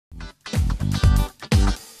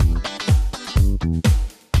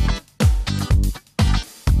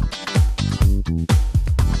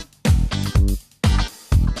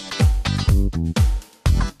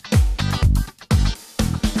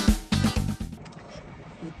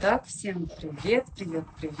Так, всем привет, привет,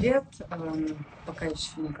 привет. Пока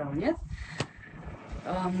еще никого нет.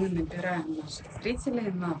 Мы набираем наших зрителей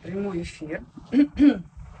на прямой эфир.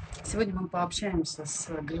 Сегодня мы пообщаемся с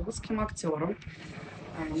голливудским актером,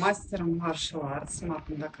 мастером маршал артс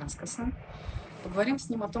Марком Дакаскосом. Поговорим с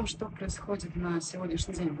ним о том, что происходит на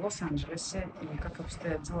сегодняшний день в Лос-Анджелесе и как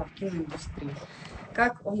обстоят дела в киноиндустрии.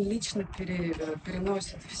 Как он лично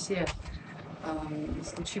переносит все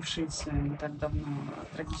случившиеся не так давно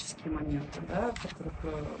трагические моменты, да,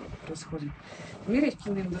 которые происходят в мире, в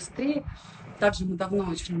киноиндустрии. Также мы давно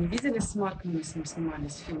очень не виделись с Марком, мы с ним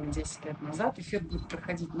снимались в фильме 10 лет назад. Эфир будет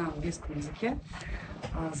проходить на английском языке.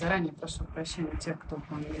 Заранее прошу прощения у тех, кто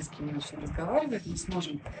по-английски не очень разговаривает. Мы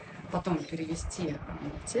сможем потом перевести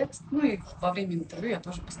текст. Ну и во время интервью я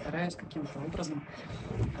тоже постараюсь каким-то образом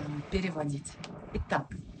переводить.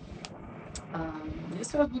 Итак,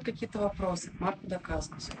 если у вас будут какие-то вопросы к Марку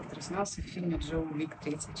Дакаскосу, который снялся в фильме «Джон Уик»,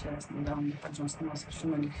 третья часть, недавно, также он снимался в очень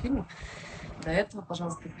многих фильмах. До этого,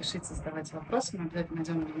 пожалуйста, пишите, задавайте вопросы, мы обязательно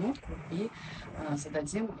найдем минутку и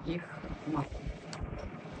зададим их Марку.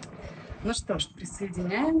 Ну что ж,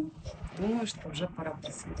 присоединяем. Думаю, что уже пора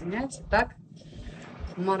присоединять. Итак,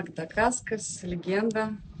 Марк Дакаскос,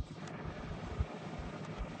 легенда,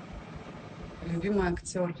 любимый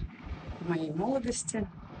актер моей молодости.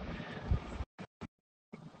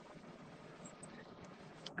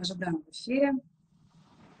 Ожидаем в эфире.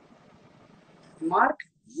 Марк.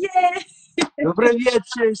 Yay! Добрый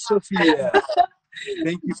вечер, София.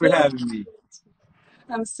 Thank you for having me.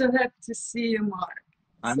 I'm so happy to see you, Mark.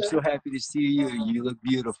 I'm so happy to see you. You look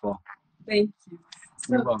beautiful. Thank you.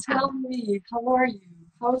 You're So welcome. tell me, how are you?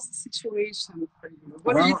 How is the situation for you?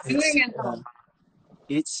 What are you doing at home?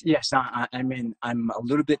 I'm a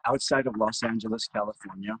little bit outside of Los Angeles,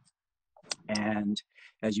 California. And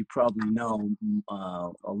as you probably know,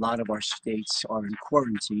 a lot of our states are in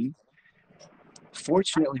quarantine.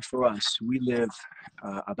 Fortunately for us, we live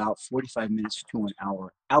about 45 minutes to an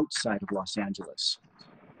hour outside of Los Angeles.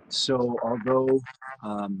 So although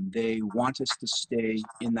they want us to stay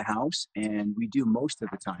in the house, and we do most of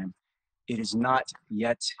the time, it is not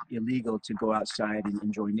yet illegal to go outside and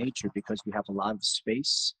enjoy nature because we have a lot of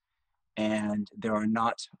space and there are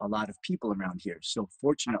not a lot of people around here. So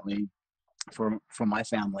fortunately for my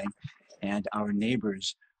family and our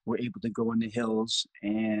neighbors, we're able to go in the hills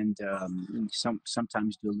and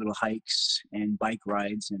sometimes do little hikes and bike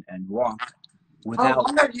rides and walk without. How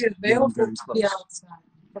long are you available to be outside?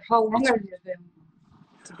 For how long are you available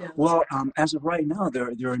to be outside? Well, as of right now,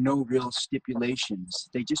 there are no real stipulations.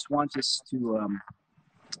 They just want us to,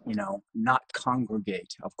 not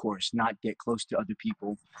congregate, of course, not get close to other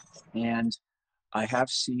people. And I have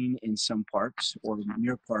seen in some parks or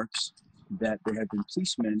near parks that there have been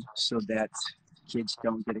policemen so that kids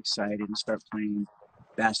don't get excited and start playing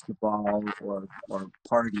basketball or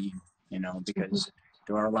party, because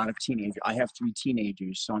there are a lot of teenagers. I have 3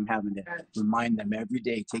 teenagers, so I'm having to remind them every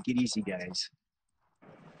day, take it easy, guys.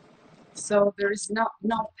 So there is no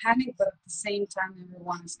panic, but at the same time,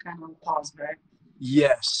 everyone is kind of on pause, right?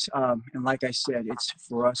 Yes, and like I said, it's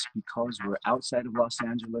for us because we're outside of Los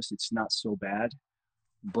Angeles, it's not so bad.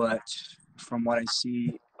 But from what I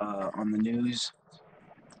see on the news,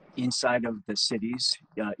 inside of the cities,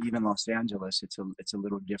 even Los Angeles, it's a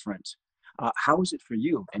little different. How is it for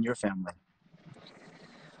you and your family?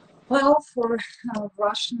 Well, for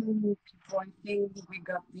Russian people, I think we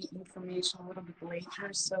got the information a little bit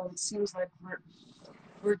later, so it seems like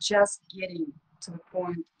we're just getting to the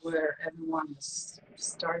point where everyone is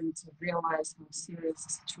starting to realize how serious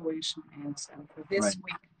the situation is. And for this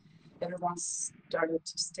week, everyone started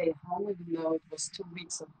to stay home, even though it was 2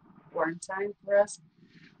 weeks of quarantine for us.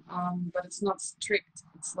 But it's not strict.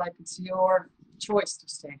 It's like it's your choice to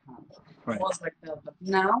stay home. Right. It was like that, but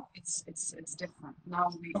now it's different. Now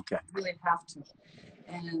we really have to,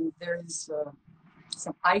 and there is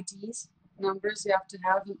some IDs numbers you have to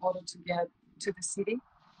have in order to get to the city.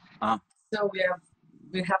 So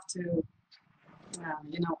we have to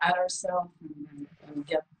add ourselves and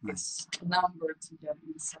get this number to get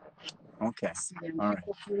inside. Okay. The city. And all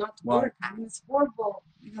people right. cannot Well, work. I mean, it's horrible.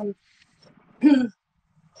 Even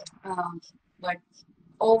like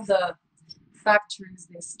all the factories,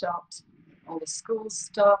 they stopped, all the schools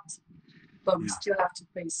stopped, but we still have to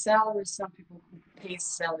pay salary. Some people who pay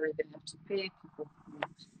salary, they have to pay. People who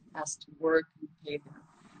has to work and pay their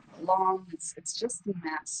loan. It's just a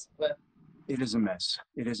mess. But it is a mess.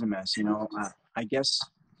 It is a mess. I guess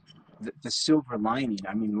the silver lining.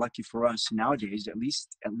 I mean, lucky for us nowadays, at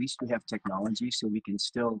least we have technology, so we can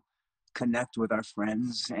still connect with our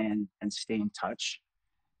friends and stay in touch.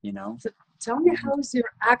 So tell me, how is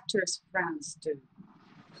your actors' friends doing?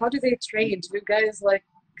 how do they train? Do you guys like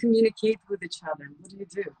communicate with each other? What do you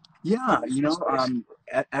do? Yeah, you know,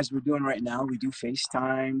 as we're doing right now, we do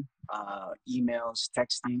FaceTime, emails,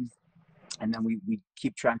 texting, and then we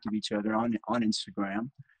keep track of each other on Instagram.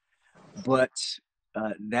 But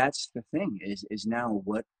that's the thing is now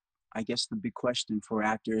what I guess the big question for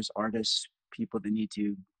actors, artists, people that need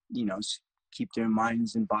to, you know, keep their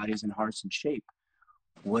minds and bodies and hearts in shape.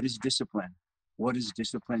 What is discipline? What does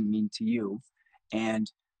discipline mean to you?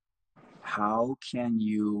 And how can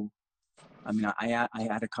you, I mean, I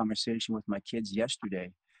had a conversation with my kids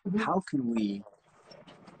yesterday. How can we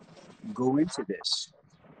go into this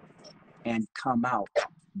and come out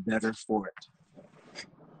better for it?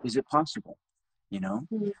 Is it possible? You know?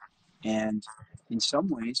 And in some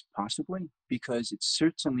ways, possibly, because it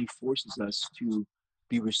certainly forces us to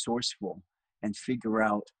be resourceful and figure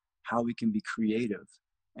out how we can be creative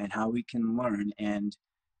and how we can learn. And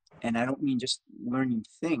I don't mean just learning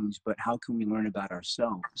things, but how can we learn about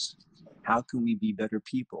ourselves? How can we be better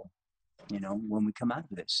people? You know, when we come out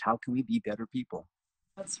of this, how can we be better people?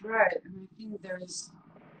 That's right. And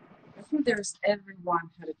I think there's everyone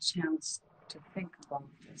had a chance to think about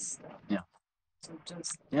this stuff. Yeah. So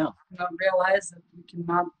just Yeah. you know, realize that we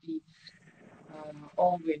cannot be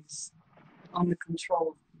always on the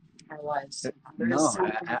control of our lives. No,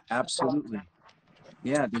 absolutely.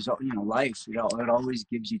 Yeah, there's, you know, life, it always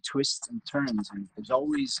gives you twists and turns, and there's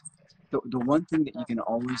always, the one thing that you can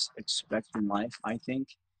always expect in life, I think,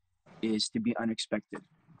 is to be unexpected.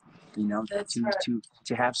 You know, That's to right.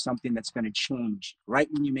 to have something that's going to change right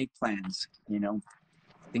when you make plans. You know,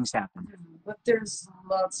 things happen. But there's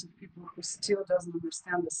lots of people who still doesn't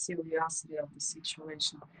understand the seriousity of the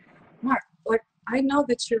situation. Mark, like I know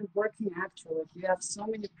that you're a working actor, like you have so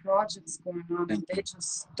many projects going on and they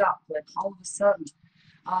just stop, like all of a sudden.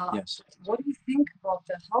 Yes. What do you think about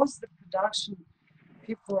that? How's the production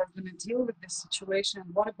people are going to deal with this situation?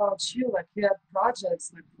 What about you? Like you have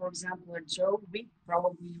projects, like for example, like John Uik,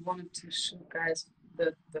 probably you wanted to shoot guys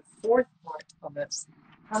the fourth part of it.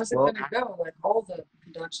 How's it going to go? Like all the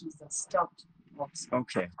productions that stopped.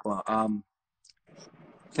 Okay. Well,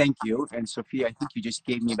 thank you. And Sophia, I think you just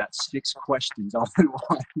gave me about 6 questions all in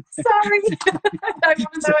one. Sorry. I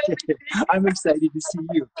want to know everything. I'm excited to see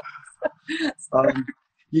you.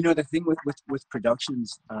 You know, the thing with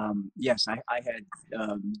productions, yes, I had,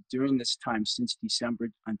 during this time since December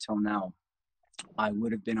until now, I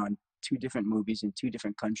would have been on 2 different movies in 2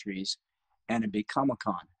 different countries and a big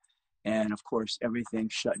Comic-Con. And of course, everything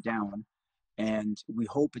shut down. And we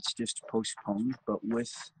hope it's just postponed, but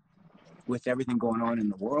with everything going on in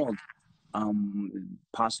the world,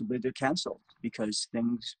 possibly they're canceled because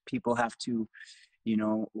people have to, you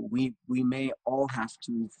know, we may all have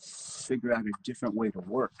to figure out a different way to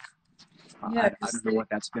work. Yeah, I don't know what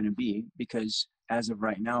that's going to be, because as of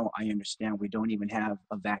right now, I understand we don't even have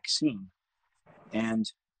a vaccine.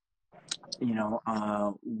 And, you know,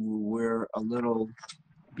 we're a little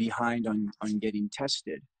behind on getting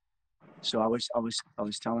tested. So I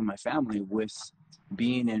was telling my family, with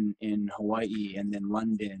being in Hawaii and then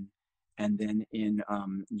London and then in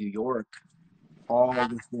New York, all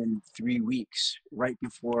within 3 weeks, right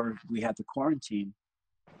before we had the quarantine,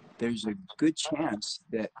 there's a good chance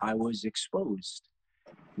that I was exposed.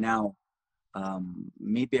 Now,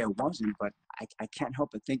 maybe I wasn't, but I can't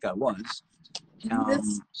help but think I was.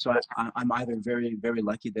 So I'm either very, very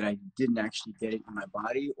lucky that I didn't actually get it in my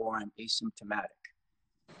body, or I'm asymptomatic.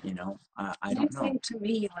 You know, I don't know. Same to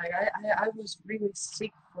me. Like I was really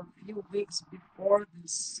sick for a few weeks before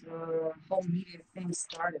this whole media thing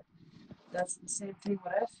started. That's the same thing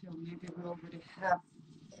what I feel. Maybe we already have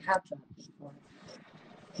had that before.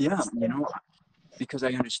 Yeah, you know, because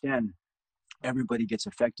I understand everybody gets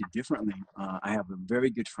affected differently. I have a very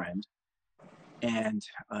good friend, and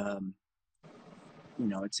you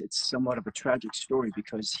know, it's somewhat of a tragic story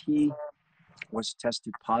because he was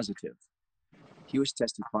tested positive. He was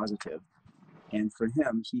tested positive, and for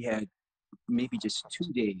him, he had maybe just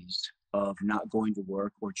 2 days of not going to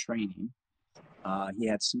work or training. He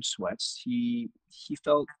had some sweats. He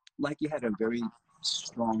felt like he had a very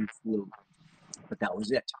strong flu, but that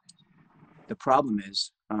was it. The problem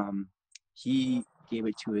is, he gave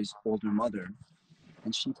it to his older mother,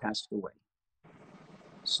 and she passed away.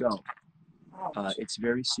 So it's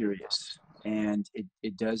very serious, and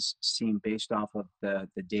it does seem, based off of the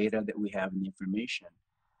data that we have and the information,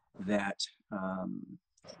 that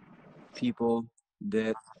people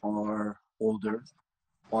that are older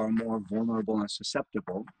are more vulnerable and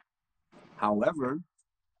susceptible. However,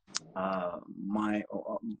 my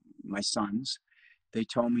sons, they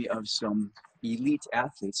told me of some elite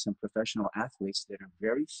athletes, some professional athletes that are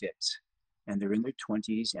very fit and they're in their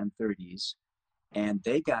 20s and 30s, and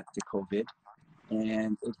they got the COVID,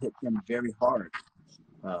 and it hit them very hard.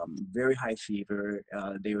 Very high fever.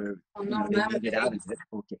 They were, they made it out of it.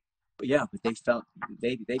 Okay, but yeah, but they felt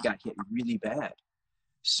they got hit really bad.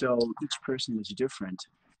 So each person is different,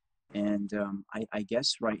 and I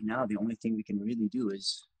guess right now the only thing we can really do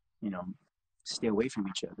is, stay away from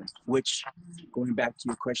each other. Which, going back to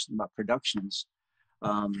your question about productions.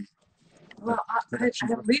 Well, I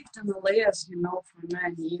lived in LA, as you know, for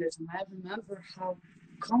 9 years, and I remember how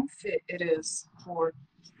comfy it is for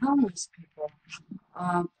homeless people.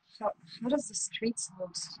 How does the streets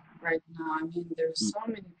look right now? I mean, there's so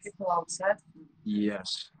many people outside.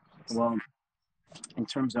 Yes. Well, in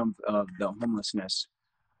terms of the homelessness,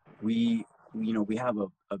 we have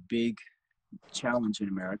a big challenge in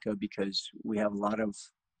America because we have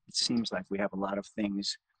it seems like we have a lot of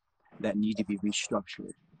things that need to be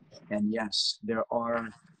restructured. And yes, there are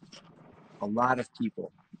a lot of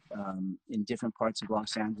people in different parts of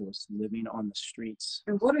Los Angeles living on the streets.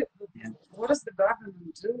 And what does the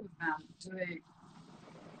government do with them? Do they?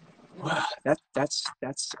 Well, that's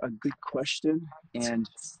a good question, and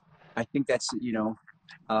I think that's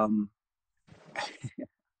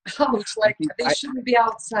Oh, it's like they shouldn't be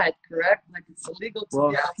outside, correct? Like it's illegal to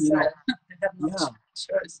be outside. They have no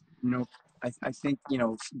choice. I think,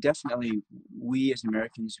 definitely we as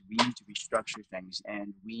Americans, we need to restructure things,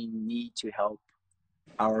 and we need to help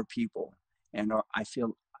our people. And I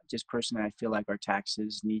feel, just personally, I feel like our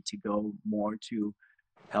taxes need to go more to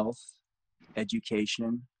health,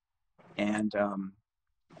 education, and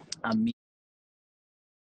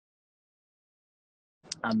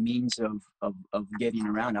a means of getting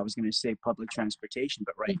around. I was going to say public transportation,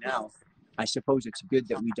 but right now, I suppose it's good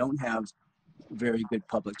that we don't have very good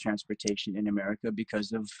public transportation in America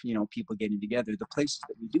because of, people getting together. The places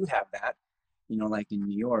that we do have that, like in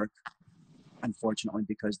New York, unfortunately,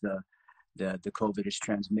 because the COVID is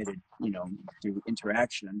transmitted, through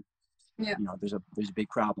interaction, there's a big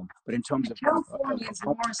problem. But in terms of California, is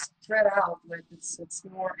more spread out. Like it's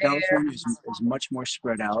more. California is much more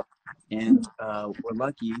spread out, and we're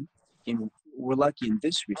lucky in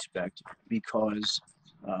this respect because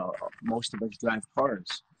most of us drive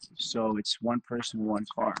cars. So it's one person, one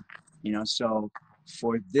car, so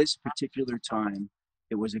for this particular time,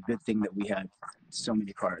 it was a good thing that we had so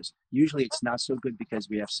many cars. Usually it's not so good because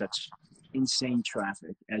we have such insane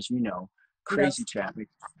traffic, as you know, crazy traffic,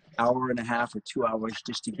 hour and a half or 2 hours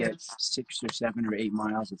just to get 6 or 7 or 8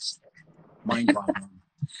 miles. It's mind-boggling.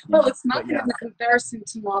 Well, it's not in comparison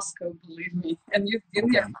to Moscow, believe me. And you've been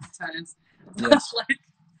there a few times. Yes.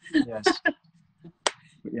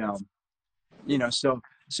 Yes.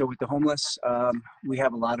 So with the homeless, we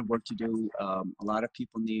have a lot of work to do. A lot of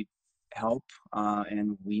people need help,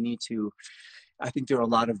 and we need to. I think there are a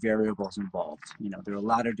lot of variables involved. There are a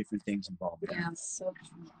lot of different things involved. Yeah, so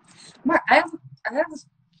true. Mark, I have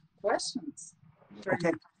questions for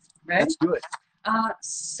you. Right? Let's do it. I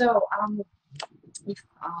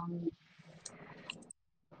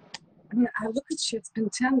look at you. It's been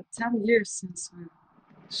 10 years since we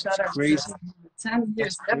shot our crazy. first movie. 10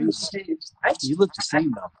 years. Haven't changed. You look the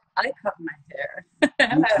same though. I cut my hair.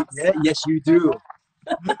 Yes, you do.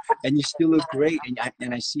 And you still look great.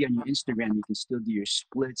 And I see on your Instagram you can still do your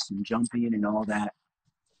splits and jumping and all that.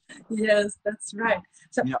 Yes, that's right.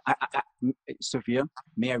 So, Sophia,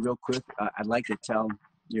 may I real quick? I'd like to tell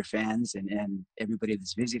your fans and everybody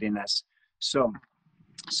that's visiting us. So,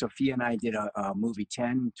 Sophia and I did a movie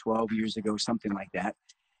 10, 12 years ago, something like that.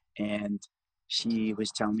 And she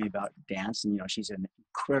was telling me about dance. And, she's an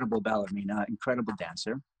incredible ballerina, incredible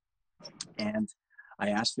dancer. And I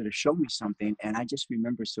asked her to show me something. And I just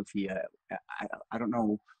remember, Sophia, I don't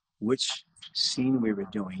know which scene we were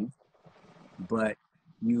doing, but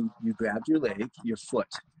you grabbed your leg, your foot,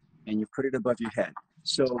 and you put it above your head.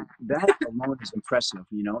 So that alone is impressive.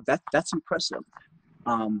 That's impressive.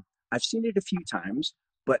 I've seen it a few times,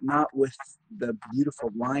 but not with the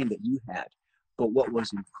beautiful line that you had. But what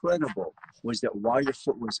was incredible was that while your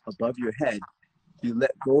foot was above your head, you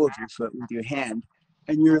let go of your foot with your hand,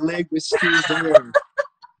 and your leg was still there.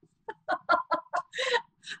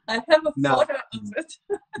 I have a photo of it.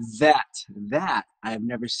 that I've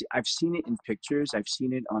never seen. I've seen it in pictures. I've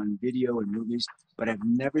seen it on video and movies, but I've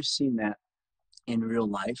never seen that in real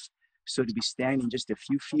life. So to be standing just a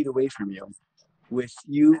few feet away from you, with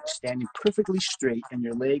you standing perfectly straight and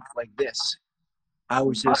your leg like this, I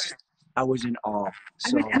was in awe.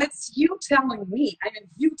 So, and it's you telling me.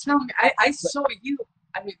 I saw you.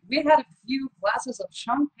 We had a few glasses of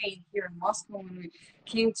champagne here in Moscow when we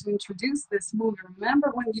came to introduce this movie.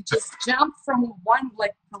 Remember when you just jumped from one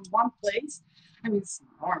place? It's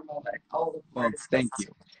normal. Like all the Well, parts. thank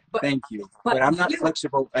you. But, Thank you. But I'm not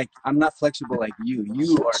flexible. I'm not flexible like you.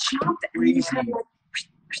 You are crazy. And you had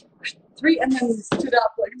 3, and then you stood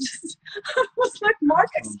up like just. I was like, Mark,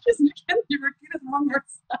 excuse me, can you repeat it one more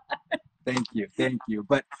time? Thank you, thank you.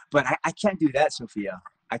 But I can't do that, Sophia.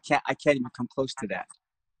 I can't even come close to that.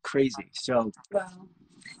 Crazy. So. Well,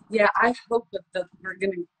 yeah, I hope that we're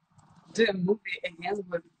gonna do a movie again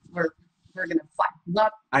where we're gonna fight.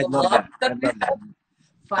 Not I'd love that. I'd love that.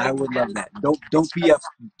 I would love that. Don't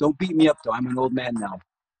beat me up though. I'm an old man now.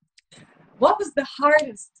 What was the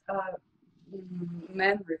hardest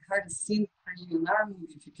memory, hardest scene for you in our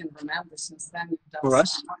movie, if you can remember, since then you've done for so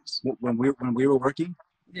us much? when we were working?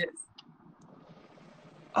 Yes.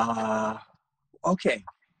 Okay.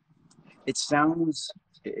 It sounds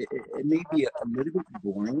it may be a little bit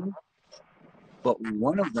boring, but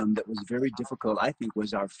one of them that was very difficult, I think,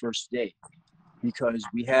 was our first day, because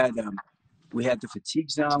we had the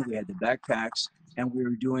fatigues on, we had the backpacks, and we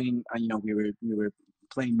were doing, we were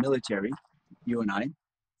playing military, you and I,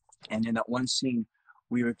 and in that one scene,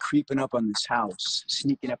 we were creeping up on this house,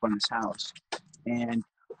 sneaking up on this house, and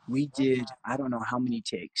we did, I don't know how many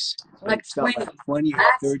takes, Like 20, like 20 or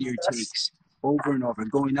 30 or takes, over and over,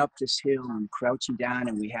 going up this hill and crouching down,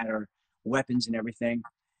 and we had our weapons and everything.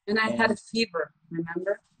 And I had a fever,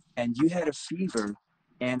 remember? And you had a fever,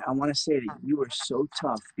 and I want to say that you were so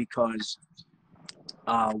tough because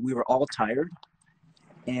we were all tired,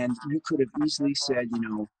 and you could have easily said,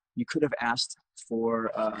 you could have asked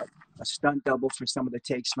for a stunt double for some of the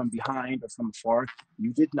takes from behind or from afar.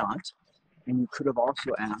 You did not. And you could have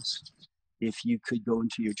also asked if you could go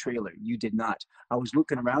into your trailer. You did not. I was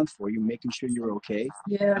looking around for you, making sure you were okay.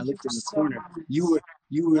 Yeah, I looked in the corner. You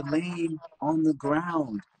were laying on the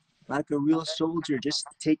ground like a real soldier, just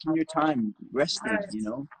taking your time, resting,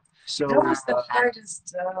 So that was the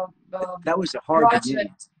hardest. That was a hard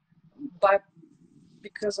beginning. But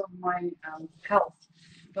because of my health,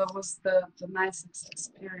 that was the nicest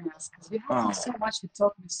experience, because you helped me so much. You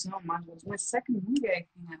taught me so much. It was my second movie I think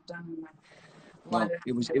I've done in my life. Well,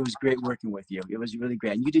 it was great working with you. It was really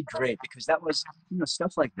great, and you did great, because that was,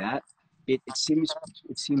 stuff like that. It seems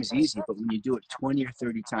easy, but when you do it 20 or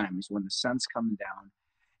 30 times, when the sun's coming down,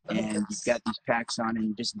 and you've got these packs on, and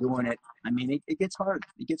you're just doing it. I mean, it gets hard.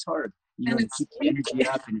 It gets hard. To keep the energy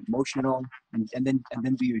up and emotional, and then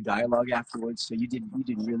do your dialogue afterwards. So you did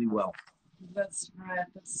really well. That's right.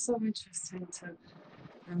 That's so interesting to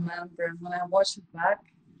remember. And when I watch it back,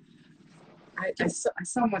 I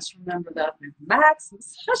so much remember that with Max and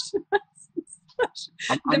Sasha.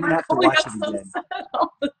 I'm gonna have to watch it again.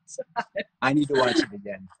 All the time. I need to watch it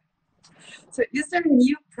again. So, is there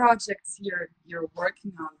new projects you're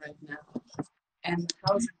working on right now, and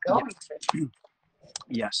how's it going?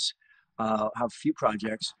 Yes, I have a few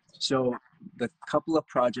projects. So the couple of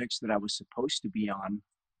projects that I was supposed to be on,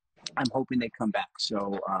 I'm hoping they come back.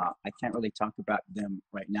 So I can't really talk about them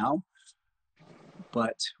right now,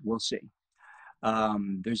 but we'll see.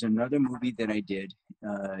 There's another movie that I did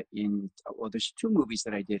there's 2 movies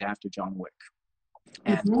that I did after John Wick,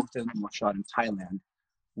 and both of them were shot in Thailand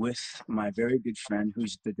with my very good friend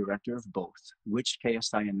who's the director of both,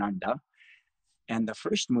 S.H.I.E.L.D. And the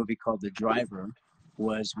first movie, called The Driver,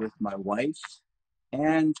 was with my wife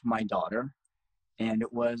and my daughter, and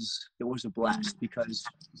it was a blast, because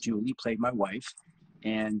Julie played my wife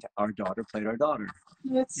and our daughter played our daughter.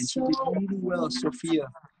 And she did really well, Sophia.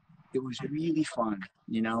 It was really fun,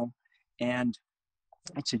 and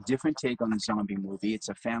it's a different take on a zombie movie. It's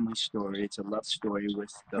a family story. It's a love story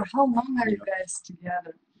with the. For how long are you guys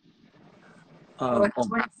together? Like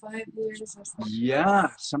 25 years or something? Yeah,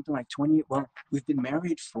 something like 20. Well, we've been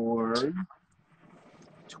married for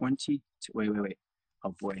 20. Wait.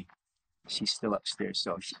 Oh boy, she's still upstairs.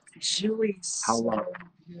 So Julie's how long? So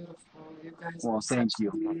beautiful. You guys are such an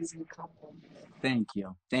amazing couple. Thank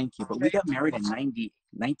you. But we got married in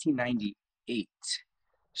 1998.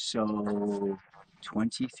 So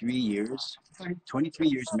 23 years. 23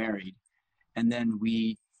 years married, and then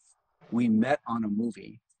we met on a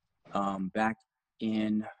movie back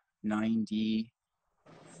in 93.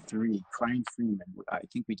 Crying Freeman. I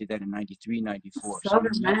think we did that in 93, 94. So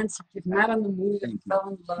romantic. You met on the movie and fell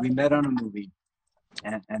in love. We met on a movie,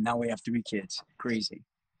 and now we have 3 kids. Crazy.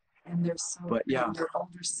 And they're so. But yeah, your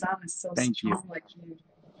older son is so Thank strong you. like you.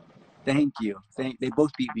 Thank you. They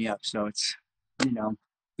both beat me up, so it's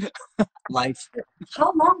life.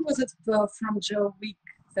 How long was it from John Wick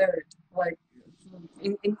 3rd? Like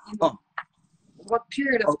in what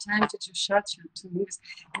period of time did you shot your 2 movies?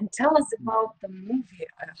 And tell us about the movie.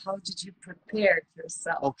 How did you prepare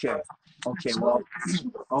yourself? Okay. Well.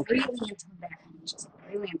 Okay.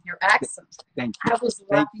 brilliant. Your accent. Thank you. I was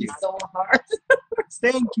laughing so hard.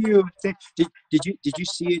 Thank you. Did you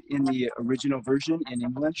see it in the original version in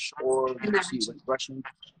English, or did you see it with Russian?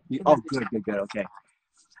 Oh, good. Okay.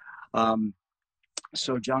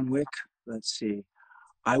 So John Wick, let's see.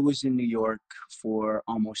 I was in New York for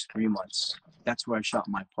almost 3 months. That's where I shot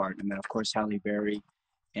my part. And then, of course, Halle Berry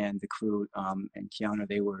and the crew and Keanu,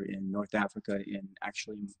 they were in North Africa, in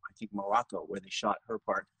actually, I think, Morocco, where they shot her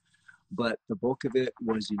part. But the bulk of it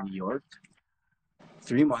was in New York,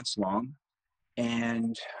 3 months long.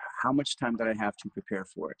 And how much time did I have to prepare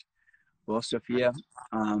for it? Well, Sophia,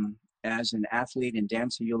 as an athlete and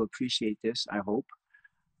dancer, you'll appreciate this, I hope.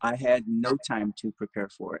 I had no time to prepare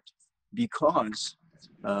for it because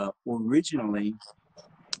originally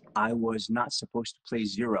I was not supposed to play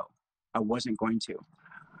Zero. I wasn't going to.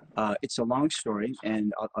 It's a long story,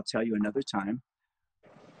 and I'll tell you another time.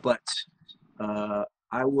 But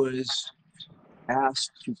I was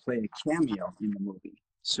asked to play a cameo in the movie.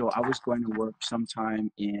 So I was going to work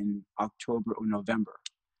sometime in October or November.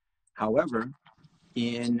 However,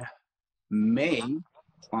 in May,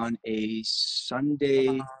 on a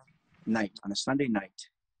Sunday night,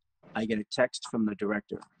 I get a text from the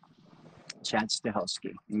director,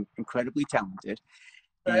 S.H.I.E.L.D, incredibly talented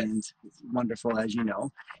and wonderful, as you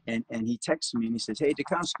know. And he texts me and he says, "Hey,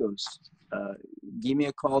 Dacascos, give me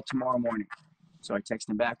a call tomorrow morning." So I text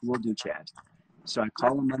him back, "Will do, Chad." So I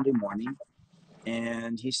call him Monday morning,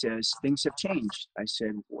 and he says, "Things have changed." I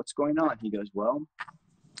said, "What's going on?" He goes, "Well,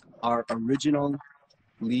 our original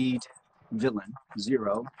lead villain,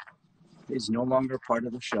 Zero, is no longer part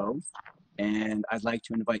of the show, and I'd like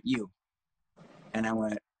to invite you." And I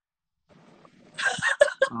went,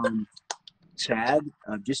 "Chad,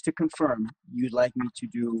 just to confirm, you'd like me to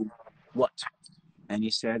do what?" And he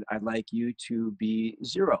said, "I'd like you to be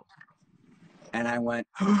Zero." And I went,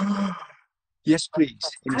 "Yes, please."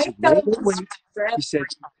 And he said, wait. He said,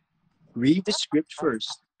 "Read the script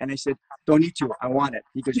first." And I said, "Don't need to. I want it."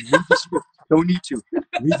 He goes, "Read the script." "Don't need to.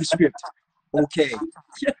 Read the script." Okay.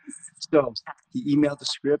 Yes. So he emailed the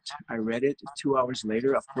script. I read it 2 hours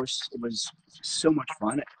later. Of course, it was so much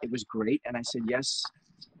fun. It was great. And I said, "Yes,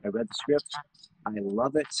 I read the script. I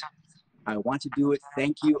love it. I want to do it.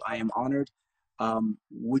 Thank you. I am honored.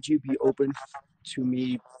 Would you be open to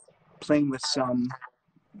me playing with some,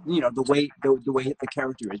 the way the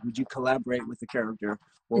character is? Would you collaborate with the character,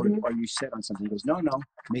 or are you set on something?" He goes, No,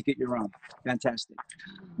 make it your own." Fantastic.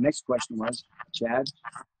 Next question was, "Chad,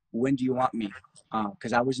 when do you want me?"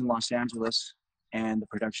 Because I was in Los Angeles and the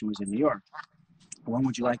production was in New York. "When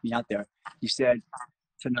would you like me out there?" He said,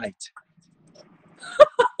 "Tonight."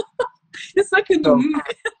 It's like in the movie.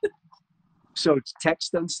 So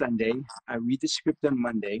text on Sunday. I read the script on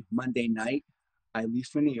Monday. Monday night, I leave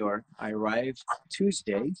for New York. I arrive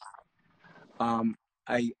Tuesday.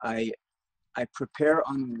 I prepare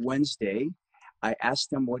on Wednesday. I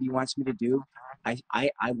asked him what he wants me to do. I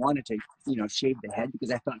wanted to, shave the head,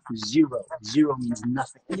 because I thought for zero means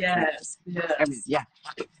nothing. Yes. I mean, yeah.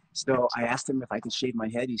 So I asked him if I could shave my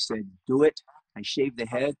head. He said, "Do it." I shaved the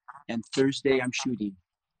head, and Thursday I'm shooting.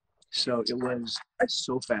 So it was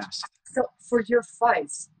so fast. So for your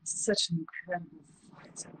fights, such an incredible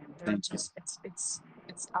fights. I mean, they're Thank you.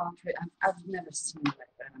 It's outfit. I've never seen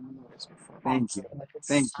like that in the movies before. Thank you. Like,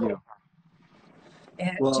 Thank you.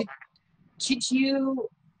 And Well, did you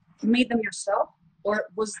make them yourself, or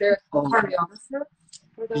was there a choreographer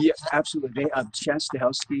for them? Yeah, absolutely.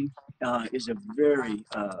 S.H.I.E.L.D is a very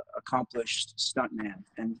accomplished stuntman,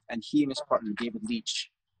 and he and his partner David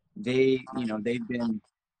Leitch, they've been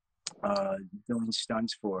doing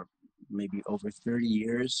stunts for maybe over 30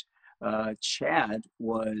 years. Chad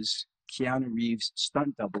was Keanu Reeves'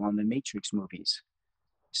 stunt double on the Matrix movies,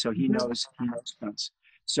 so he knows stunts.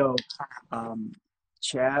 So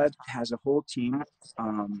Chad has a whole team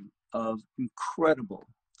of incredible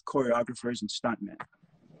choreographers and stuntmen,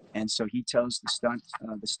 and so he tells the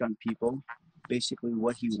stunt people basically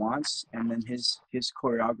what he wants, and then his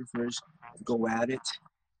choreographers go at it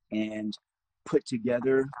and put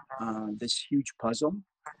together this huge puzzle,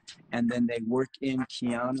 and then they work in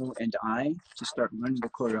Keanu and I to start learning the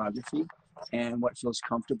choreography, and what feels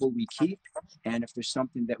comfortable we keep, and if there's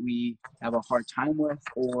something that we have a hard time with,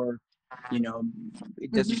 or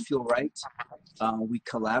it doesn't feel right, we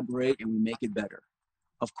collaborate and we make it better.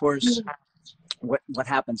 Of course, what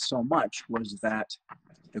happened so much was that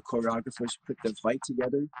the choreographers put the fight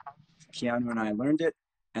together, Keanu and I learned it,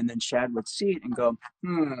 and then Chad would see it and go,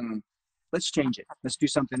 let's change it. Let's do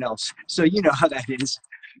something else. So you know how that is.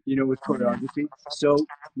 with choreography. So,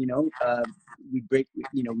 we break,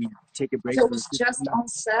 we take a break So it for was 15 just on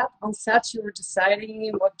set. On set, you were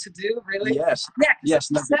deciding what to do, really? Yes. Yeah, because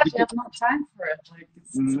Yes. on set, you have no time for it. Like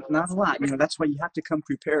Not a lot. That's why you have to come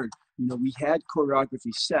prepared. We had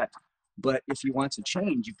choreography set, but if you want to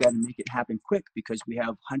change, you've got to make it happen quick because we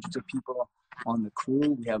have hundreds of people on the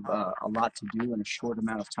crew. We have a lot to do in a short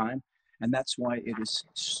amount of time, and that's why it is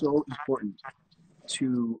so important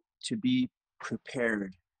to be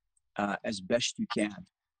prepared as best you can.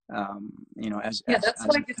 That's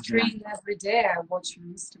why I get trained every day. I watch your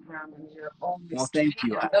Instagram and you're always thank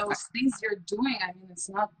you. And those things you're doing, I mean, it's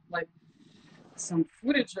not like some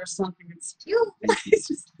footage or something. It's you.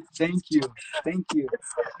 Thank you. Thank you.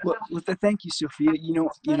 Well, thank you, Sophia.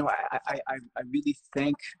 I really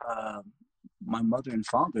thank my mother and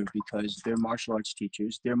father because they're martial arts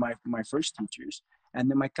teachers. They're my first teachers, and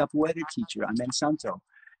then my capoeira teacher, Amen Santo,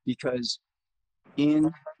 because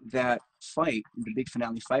in that fight, the big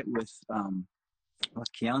finale fight with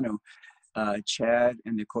Keanu, Chad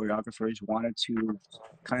and the choreographers wanted to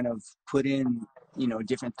kind of put in,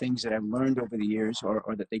 different things that I've learned over the years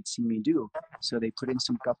or that they'd seen me do. So they put in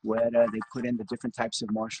some capoeira, they put in the different types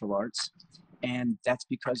of martial arts. And that's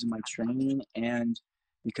because of my training and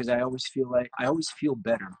because I always feel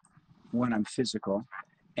better when I'm physical.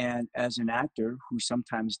 And as an actor who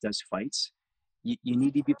sometimes does fights, you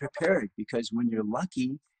need to be prepared because when you're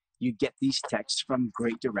lucky, you get these texts from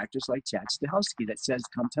great directors like Chad Stahelski that says,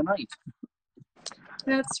 come tonight.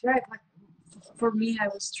 That's right. Like for me, I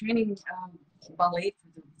was training ballet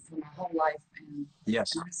for my whole life, and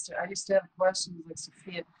yes, I used to have questions like,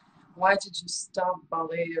 Sophia, why did you stop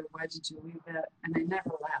ballet or why did you leave that? And I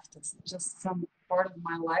never left. It's just some part of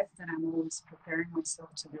my life that I'm always preparing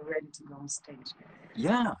myself to be ready to go on stage.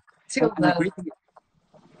 Yeah. Till and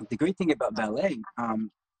the great thing about ballet,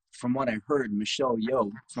 from what I heard, Michelle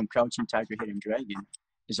Yeoh from Crouching Tiger, Hidden Dragon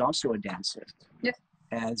is also a dancer. Yep.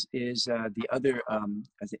 As is the other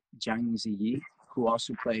Zhang Ziyi, who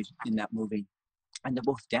also played in that movie. And they're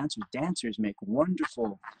both dancers. Dancers make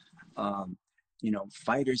wonderful,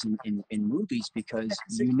 fighters in movies because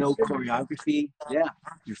choreography. Yeah,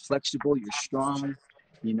 you're flexible, you're strong.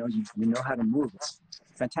 You know how to move. It's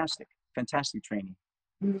fantastic, fantastic training.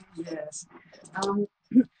 Yes,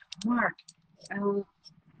 Mark.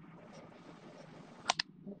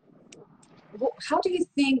 How do you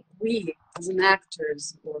think we, as an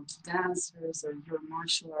actors or dancers or your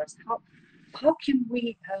martial arts, how can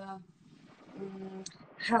we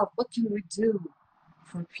help? What can we do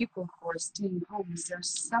for people who are staying home? Is there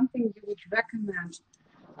something you would recommend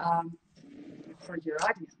for your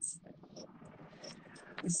audience?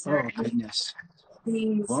 Is there goodness.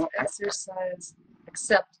 Things, exercise,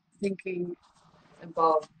 except thinking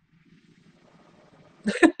about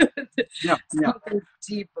something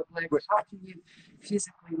deep of like how can you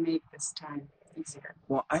physically make this time easier?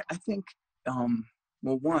 Well, I think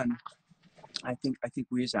one, I think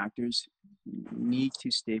we as actors need to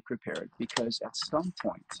stay prepared because at some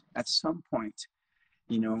point,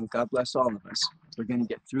 God bless all of us, we're going to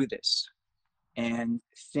get through this, and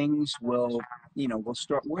things will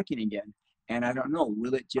start working again. And I don't know,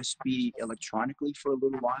 will it just be electronically for a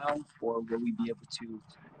little while, or will we be able to,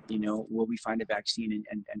 will we find a vaccine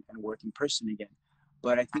and work in person again?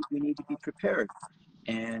 But I think we need to be prepared.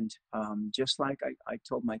 And just like I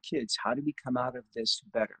told my kids, how do we come out of this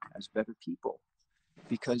better, as better people?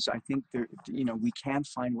 Because I think we can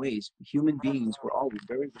find ways. Human beings, we're all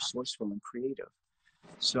very resourceful and creative.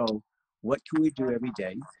 So what can we do every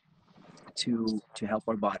day to help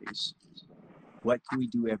our bodies? What can we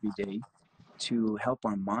do every day to help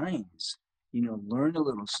our minds? Learn a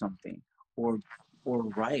little something, or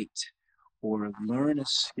write, or learn a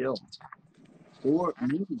skill, or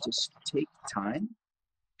maybe just take time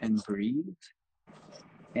and breathe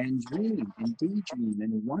and dream and daydream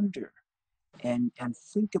and wonder and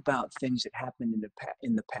think about things that happened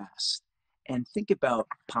in the past and think about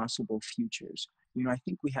possible futures. I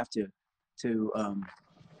think we have to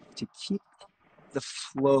keep the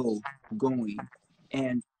flow going,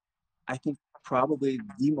 and I think probably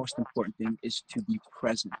the most important thing is to be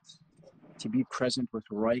present with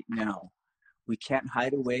right now. We can't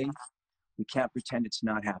hide away. We can't pretend it's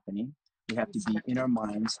not happening. We have to be in our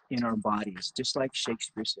minds, in our bodies, just like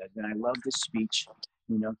Shakespeare said. And I love this speech,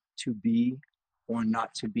 to be or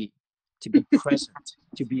not to be present,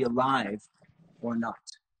 to be alive or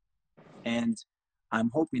not. And I'm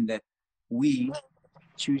hoping that we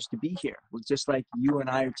choose to be here. Well, just like you and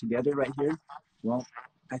I are together right here. Well,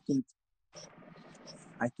 I think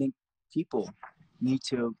people need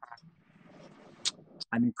to,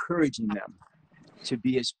 I'm encouraging them to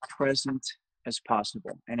be as present as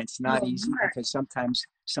possible. And it's not Well, easy Mark, because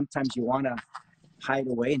sometimes you want to hide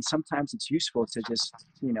away, and sometimes it's useful to just,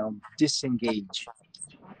 disengage.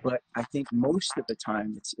 But I think most of the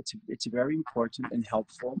time it's very important and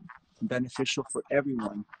helpful and beneficial for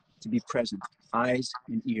everyone to be present, eyes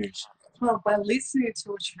and ears. well, by listening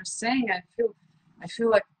to what you're saying, I feel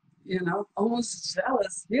like, almost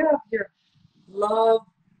jealous. You have your love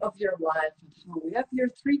of your life at home. You have your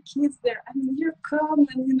 3 kids there. I mean, you're calm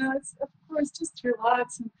and, it's, of course, just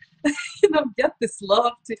relax and, get this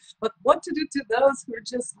love to, but what to do to those who are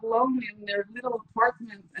just lonely in their little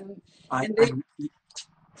apartment I, and I they,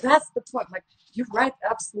 that's the point. Like, you're right,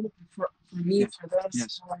 absolutely, for me, yes, for those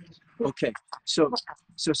yes. who Okay. So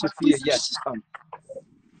Sophia, please, yes.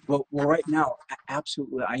 Well, right now,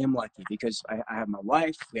 absolutely, I am lucky because I have my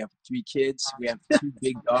wife, we have 3 kids, we have 2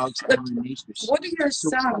 big dogs, and but we're in nature. So,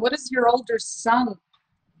 what is your older son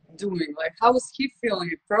doing? Like, how is he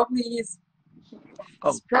feeling? He's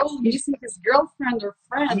oh, probably he's missing his girlfriend or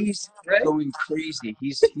friends, he's right? going crazy.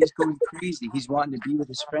 He's going crazy. He's wanting to be with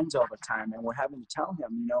his friends all the time, and we're having to tell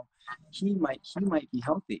him, he might be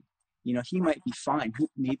healthy. He might be fine.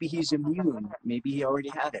 Maybe he's immune. Maybe he already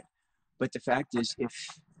had it. But the fact is,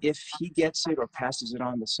 if he gets it or passes it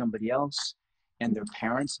on to somebody else, and their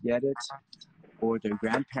parents get it, or their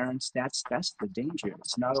grandparents, that's the danger.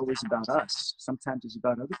 It's not always about us. Sometimes it's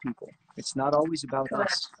about other people. It's not always about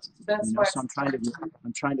Correct. us. That's why So it's important.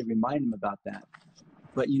 I'm trying to remind him about that.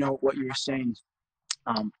 But what you were saying,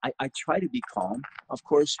 I try to be calm. Of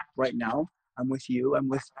course, right now I'm with you. I'm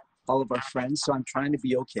with all of our friends, so I'm trying to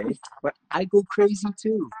be okay. But I go crazy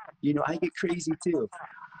too. I get crazy too.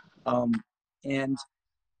 Um, and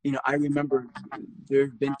I remember there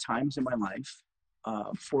have been times in my life,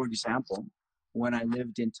 for example, when I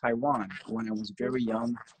lived in Taiwan, when I was very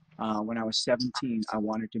young, when I was 17, I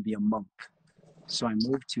wanted to be a monk. So I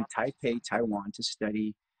moved to Taipei, Taiwan to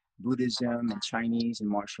study Buddhism and Chinese and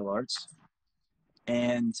martial arts.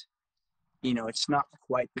 And, it's not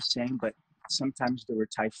quite the same, but sometimes there were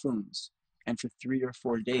typhoons. And for 3 or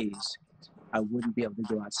 4 days, I wouldn't be able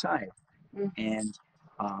to go outside. Mhm. And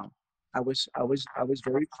uh, I was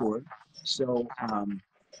very poor. So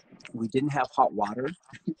we didn't have hot water.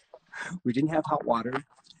 We didn't have hot water.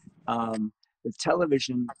 Um, the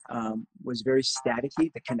television was very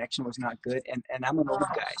staticky. The connection was not good, and I'm an old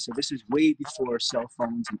guy, so this is way before cell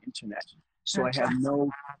phones and internet. So I Gotcha.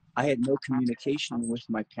 had no communication with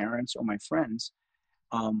my parents or my friends.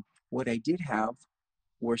 What I did have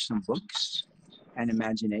were some books and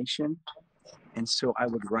imagination, and so I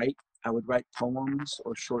would write poems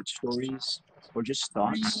or short stories or just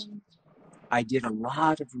thoughts. Reading. I did a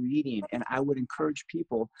lot of reading, and I would encourage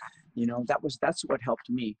people, that's what helped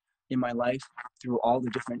me in my life through all the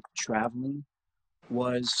different traveling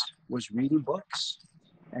was reading books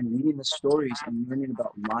and reading the stories and learning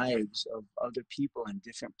about lives of other people in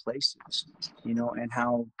different places, and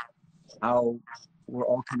how we're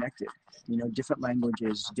all connected. Different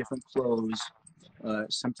languages, different clothes,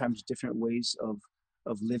 sometimes different ways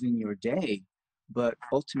of living your day, but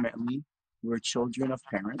ultimately we're children of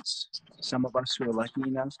parents. Some of us who are lucky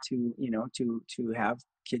enough to have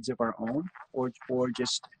kids of our own, or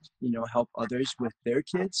just help others with their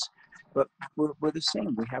kids. But we're the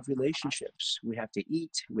same. We have relationships. We have to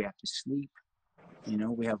eat. We have to sleep.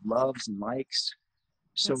 We have loves and likes.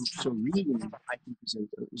 So That's true. so reading, I think,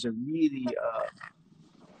 is a really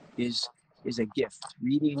is a gift.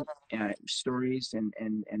 Reading stories and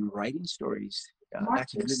writing stories, Mark, that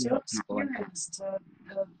can you're really so help people, I think. experienced.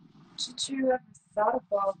 Did you ever thought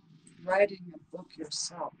about writing a book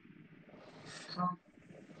yourself? How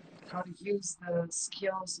how to use the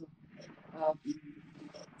skills of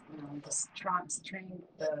the strength,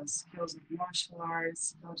 the skills of martial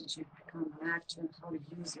arts. How did you become an actor? How to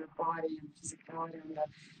use your body and physicality on that,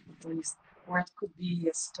 at least. Or it could be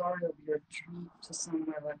a story of your trip to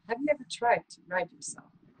somewhere. Like, have you ever tried to write yourself?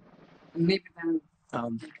 And maybe then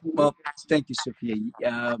Um, you can leave well, it. thank you, Sophia.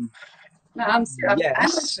 No, I'm serious. I'm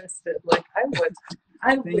Yes, interested. Like,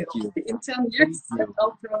 I thank will. you, In 10 thank years, you,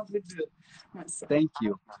 I'll probably do it myself. thank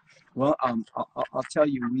you. Well, I'll tell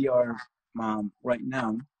you, we are right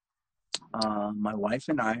now. My wife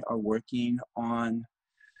and I are working on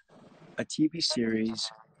a TV series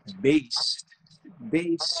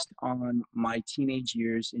based on my teenage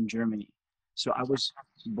years in Germany. So I was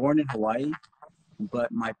born in Hawaii,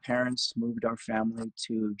 but my parents moved our family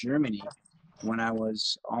to Germany when I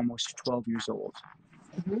was almost 12 years old.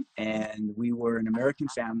 Hmm. And we were an American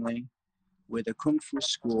family with a kung fu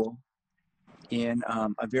school in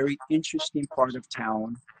a very interesting part of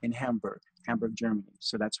town in Hamburg, Germany.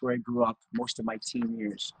 So that's where I grew up most of my teen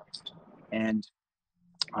years. And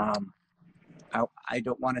um, I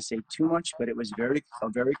don't want to say too much, but it was a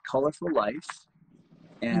very colorful life,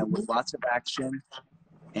 and with lots of action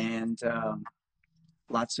and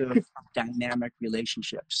lots of dynamic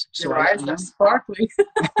relationships. So Your eyes are sparkling.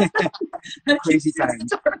 Crazy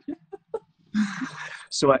times.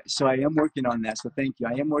 So I am working on that. So thank you.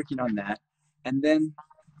 I am working on that, and then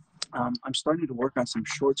I'm starting to work on some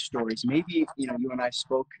short stories. Maybe you and I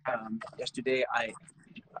spoke yesterday.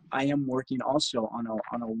 I am working also on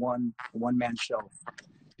a one man show,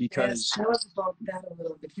 because yes, tell us about that a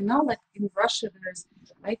little bit. Like in Russia,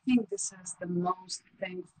 I think this is the most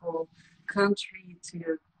thankful country to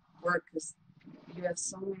your work, because you have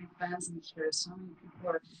so many fans in here, so many people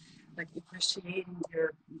are like appreciating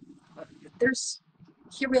your.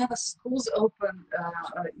 Here we have a schools open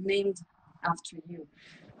named after you.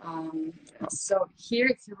 So here,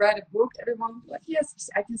 if you write a book, everyone like, yes,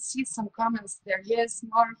 I can see some comments there. Yes,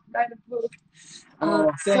 Mark, write a book.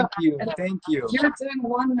 Oh, thank you. You're doing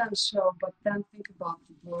one man show, but then think about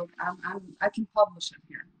the book. I can publish it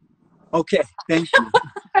here. Okay, thank you.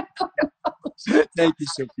 Thank you,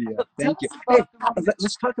 Sophia. Thank you. Hey,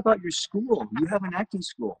 let's talk about your school. You have an acting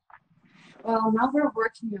school. Well, now we're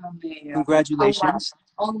working on a congratulations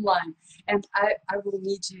online, and I will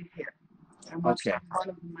need you here. I want okay. to be one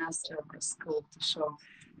of the master of our school to show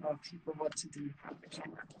people what to do in front of the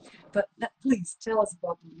camera. But please tell us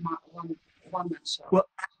about the one man show.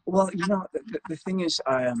 Well, the thing is,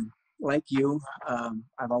 like you,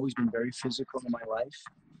 I've always been very physical in my life.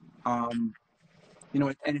 And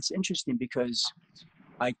it's interesting because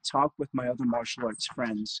I talk with my other martial arts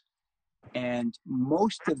friends, and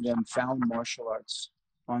most of them found martial arts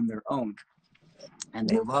on their own, and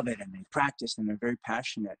they love it, and they practice, and they're very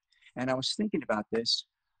passionate. And I was thinking about this.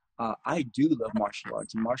 I do love martial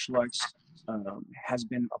arts, and martial arts has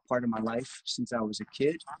been a part of my life since I was a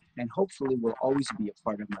kid, and hopefully will always be a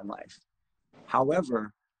part of my life.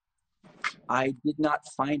 However, I did not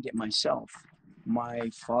find it myself.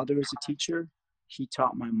 My father is a teacher. He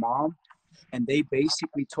taught my mom, and they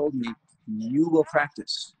basically told me, you will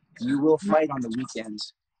practice. You will fight on the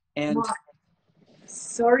weekends. And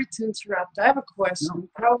sorry to interrupt. I have a question. No.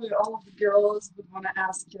 Probably all of the girls would want to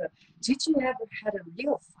ask you, did you ever had a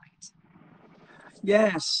real fight?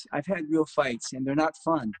 Yes, I've had real fights, and they're not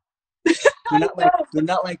fun. They're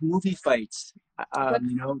not like movie fights.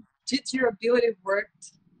 Did your ability work?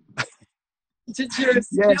 Did your skills?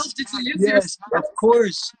 Yes, did you use yes, your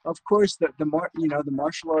skills? Of course. The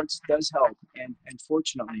martial arts does help, and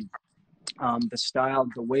fortunately, the style,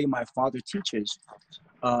 the way my father teaches,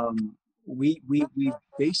 we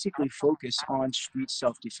basically focus on street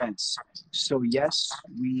self-defense. So yes,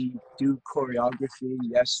 we do choreography.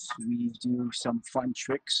 Yes, we do some fun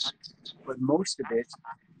tricks, but most of it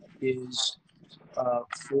is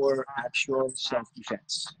for actual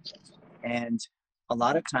self-defense. And a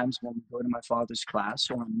lot of times when we go to my father's class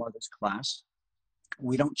or my mother's class,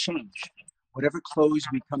 we don't change. Whatever clothes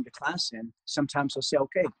we come to class in, sometimes they'll say,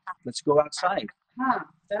 okay, let's go outside.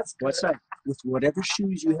 That's good. Go outside with whatever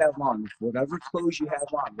shoes you have on, with whatever clothes you have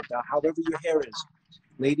on, with however your hair is.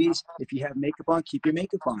 Ladies, if you have makeup on, keep your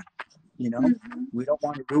makeup on. We don't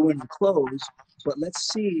want to ruin your clothes, but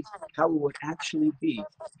let's see how it would actually be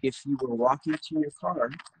if you were walking to your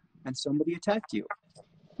car and somebody attacked you.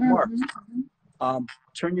 Mark,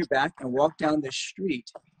 turn your back and walk down the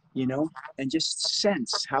street, and just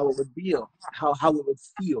sense how it would feel, how it would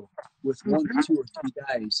feel with one or two or three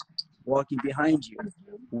guys walking behind you.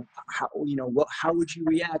 How would you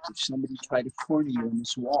react if somebody tried to corner you in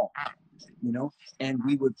this wall? And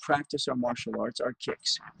we would practice our martial arts, our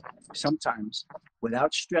kicks, sometimes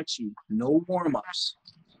without stretching, no warm-ups,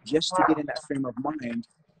 just to get in that frame of mind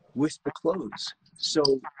with the clothes. So,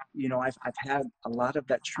 I've had a lot of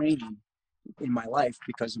that training in my life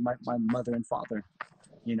because of my mother and father,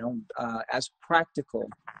 as practical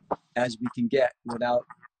as we can get without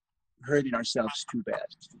hurting ourselves too bad.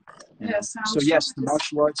 So yes,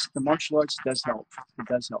 the martial arts does help. It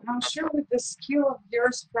does help. I'm sure with the skill of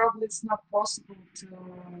yours, probably it's not possible to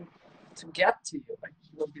get to you. Like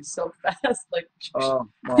you will be so fast. Like well,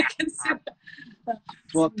 you can see that.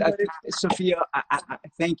 Well, Sophia, I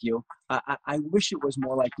thank you. I wish it was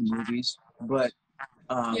more like the movies, but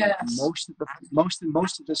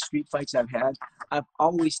most of the street fights I've had, I've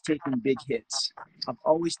always taken big hits. I've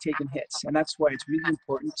always taken hits, and that's why it's really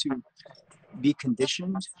important to be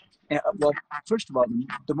conditioned. Well, first of all,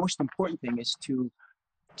 the most important thing is to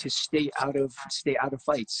stay out of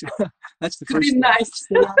fights. That's the first thing. Nice.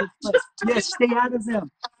 Stay out of fights. Yes, stay out of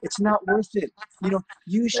them. It's not worth it.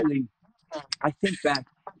 Usually, I think back,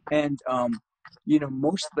 and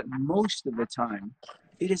most of the time,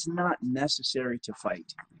 it is not necessary to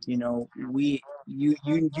fight. You know, you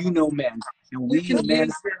know men, and we men,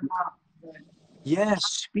 yes,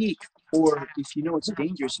 speak, or if you know it's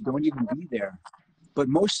dangerous, don't even be there. But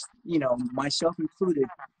most, you know, myself included,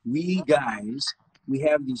 we guys, we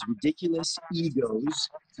have these ridiculous egos,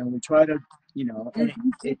 and we try to, you know, and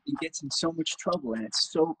it gets in so much trouble, and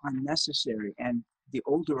it's so unnecessary. And the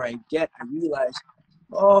older I get, I realize,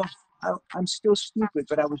 oh, I'm still stupid,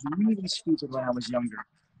 but I was really stupid when I was younger.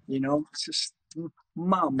 You know, it's just,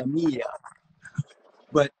 mamma mia.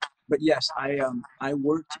 But yes, I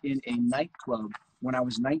worked in a nightclub when I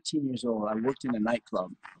was 19 years old. I worked in a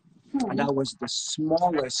nightclub, and I was the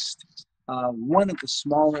smallest, one of the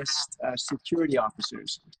smallest security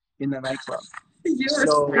officers in the nightclub.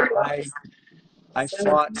 So I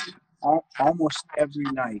fought almost every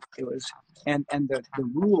night. It was, and the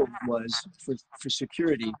rule was for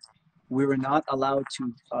security, we were not allowed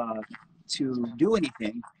to do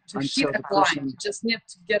anything until the person. You just need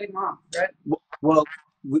to get him off, right? Well,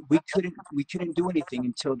 we couldn't do anything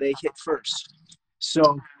until they hit first.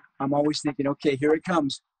 So I'm always thinking, okay, here it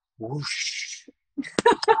comes, whoosh,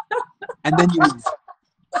 and then you move.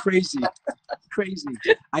 Crazy.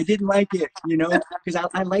 I didn't like it, you know, because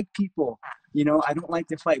I like people, you know. I don't like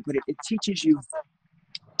to fight, but it teaches you,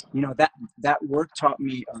 you know, that work taught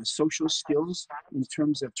me social skills in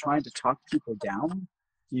terms of trying to talk people down,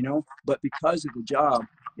 you know. But because of the job,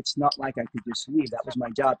 it's not like I could just leave. That was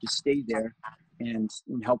my job, to stay there and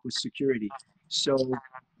help with security. So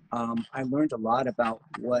I learned a lot about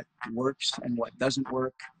what works and what doesn't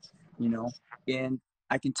work, you know. And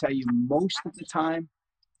I can tell you, most of the time,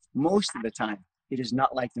 it is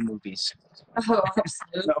not like the movies. Oh,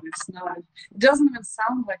 absolutely. No. It's not. It doesn't even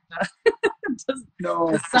sound like that. No,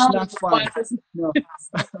 it's not fun. No.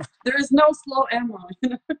 There is no slow ammo.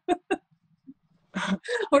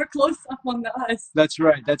 Or close up on the eyes. That's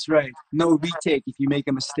right. No retake if you make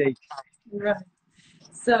a mistake. Right.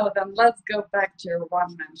 So then let's go back to your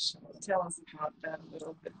one-man show. Tell us about that a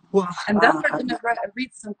little bit. Well, and then we're going to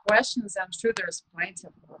read some questions. I'm sure there's plenty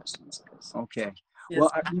of questions. Okay. Yes,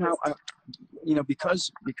 well, you know,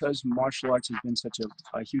 because martial arts has been such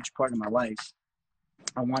a huge part of my life,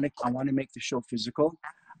 I want to make the show physical.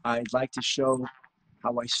 I'd like to show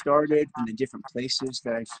how I started in the different places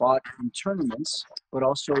that I fought in tournaments, but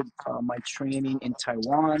also my training in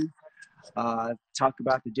Taiwan. Talk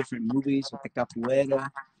about the different movies with the capoeira,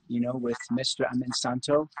 you know, with Mr. Amen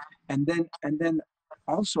Santo, and then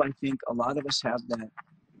also I think a lot of us have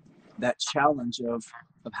that challenge of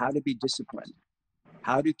how to be disciplined,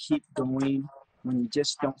 how to keep going when you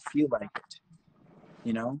just don't feel like it.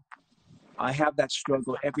 You know, I have that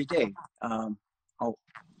struggle every day.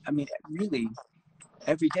 Really,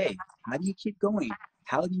 every day. How do you keep going?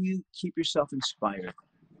 How do you keep yourself inspired?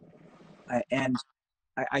 And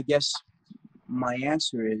I guess my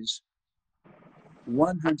answer is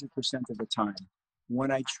 100% of the time, when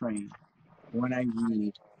I train, when I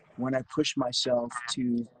read, when I push myself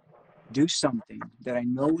to do something that I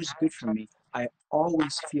know is good for me, I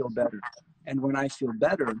always feel better. And when I feel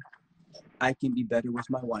better, I can be better with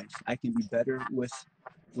my wife. I can be better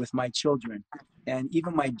with my children. And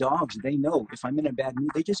even my dogs, they know if I'm in a bad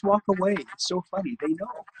mood, they just walk away. It's so funny. They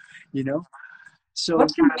know, you know. So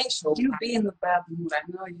what can make you be in the bad mood? I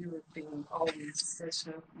know you're being always such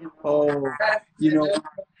a,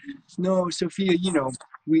 no, Sophia, you know,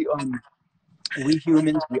 we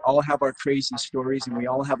humans, we all have our crazy stories, and we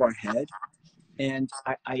all have our head. And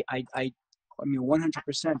I mean,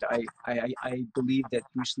 100%, I believe that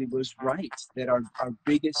Bruce Lee was right, that our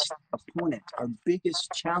biggest opponent, our biggest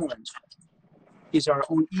challenge is our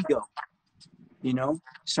own ego. You know,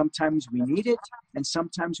 sometimes we need it, and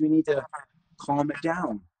sometimes we need to calm it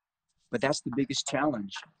down. But that's the biggest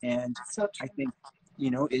challenge. And I think,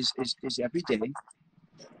 you know, is every day,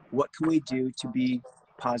 what can we do to be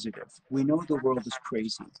positive? We know the world is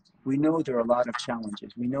crazy. We know there are a lot of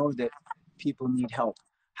challenges. We know that people need help.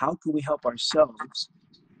 How can we help ourselves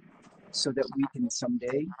so that we can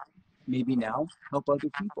someday, maybe now, help other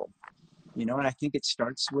people? You know, and I think it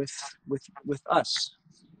starts with us,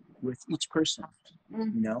 with each person,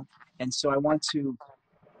 you know. And so I want to,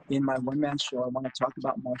 in my one-man show, I want to talk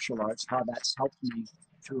about martial arts, how that's helped me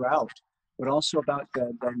throughout, but also about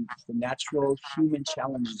the natural human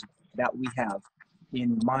challenges that we have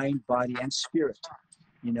in mind, body, and spirit.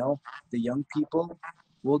 You know, the young people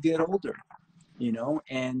will get older, you know,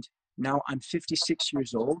 and now I'm 56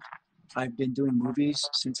 years old. I've been doing movies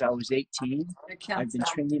since I was 18. I've been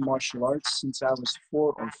training martial arts since I was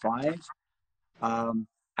 4 or 5.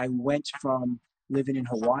 I went from living in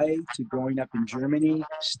Hawaii to growing up in Germany,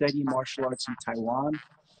 studying martial arts in Taiwan,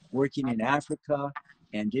 working in Africa,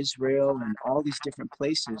 and Israel and all these different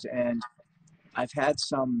places. And I've had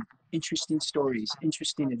some interesting stories,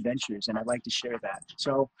 interesting adventures, and I'd like to share that.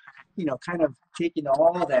 So, you know, kind of taking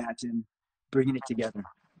all that and bringing it together.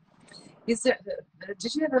 Is there,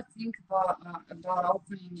 did you ever think about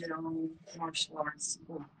opening your own martial arts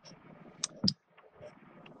school?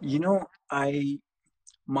 You know,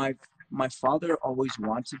 my father always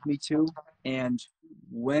wanted me to, and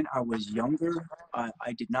when I was younger,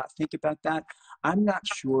 I did not think about that. I'm not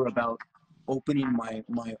sure about opening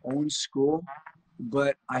my own school,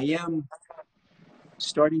 but I am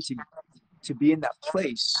starting to be in that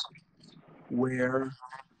place where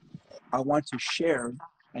I want to share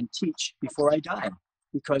and teach before I die,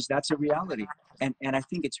 because that's a reality. And I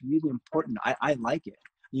think it's really important. I like it.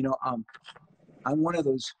 You know, I'm one of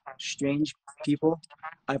those strange people.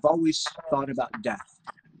 I've always thought about death,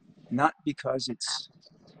 not because it's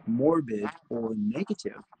morbid or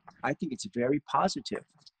negative. I think it's very positive.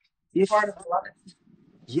 If Part of life.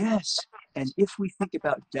 yes, and if we think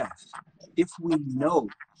about death, if we know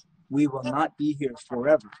we will not be here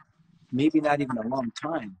forever, maybe not even a long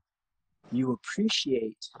time, you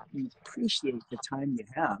appreciate the time you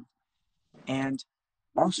have. And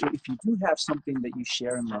also, if you do have something that you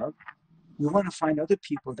share and love, you want to find other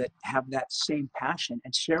people that have that same passion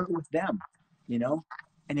and share it with them, you know.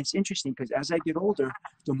 And it's interesting because as I get older,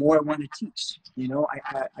 the more I want to teach. You know,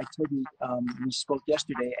 I told you, we spoke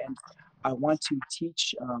yesterday, and I want to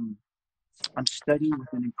teach. I'm studying with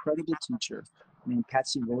an incredible teacher named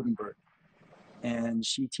Patsy Rodenberg, and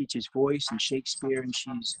she teaches voice and Shakespeare, and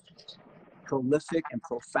she's prolific and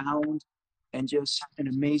profound and just an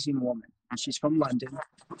amazing woman. And she's from London.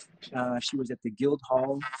 She was at the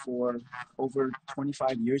Guildhall for over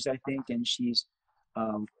 25 years, I think, and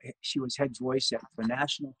um, she was head voice at the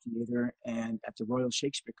National Theatre and at the Royal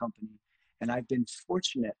Shakespeare Company. And I've been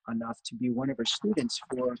fortunate enough to be one of her students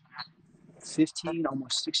for 15,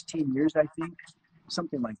 almost 16 years, I think,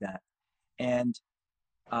 something like that. And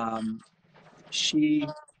um, she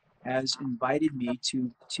has invited me to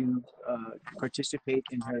participate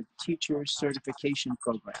in her teacher certification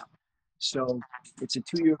program. So it's a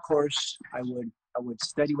 2-year course. I would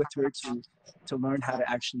study with her to learn how to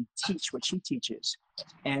actually teach what she teaches,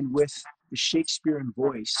 and with the Shakespearean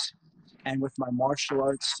voice, and with my martial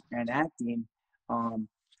arts and acting, um,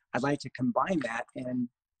 I'd like to combine that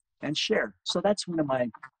and share. So that's one of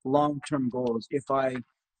my long-term goals if I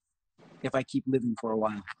keep living for a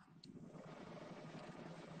while.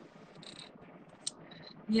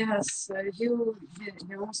 Yes, you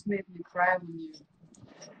almost made me cry when you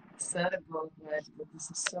said about that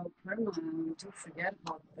this is so permanent, and we do forget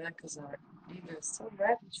about that because our ego is so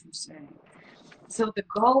right what you're saying. So the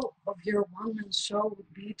goal of your one-man show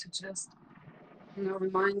would be to just,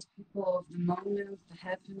 remind people of the moment, the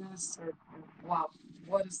happiness, or wow,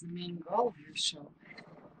 what is the main goal of your show?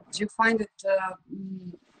 Do you find it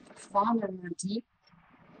fun or more deep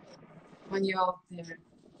when you're out there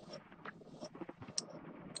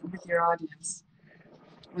with your audience?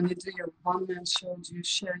 When you do your one-man show, do you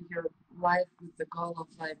share your life with the goal of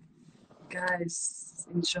like, guys,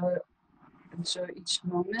 enjoy each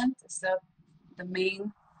moment? Is that the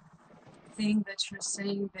main thing that you're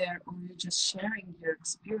saying there, or you're just sharing your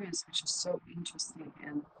experience, which is so interesting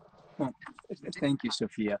and Well, thank you,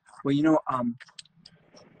 Sophia. Well, you know,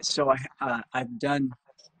 so I've done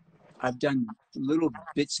little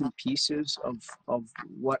bits and pieces of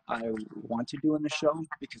what I want to do in the show,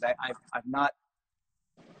 because I've not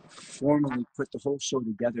formally put the whole show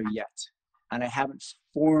together yet, and I haven't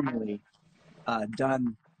formally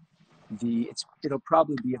done it'll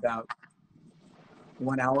probably be about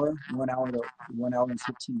 1 hour to 1 hour and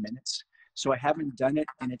 15 minutes. So I haven't done it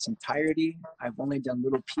in its entirety. I've only done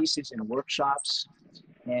little pieces in workshops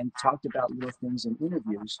and talked about little things in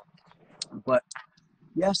interviews. But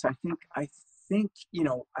yes, I think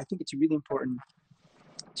it's really important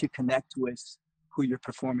to connect with who you're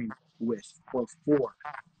performing with or for.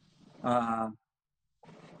 Uh,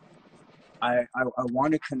 I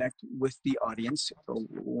want to connect with the audience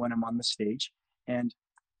when I'm on the stage, and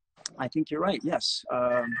I think you're right. Yes,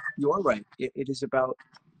 you're right. It is about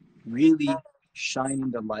really shining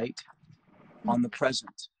the light on the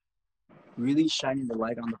present, really shining the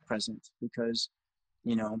light on the present, because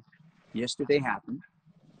you know, yesterday happened.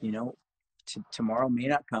 You know, tomorrow may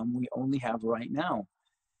not come. We only have right now,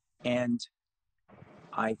 and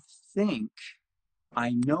I think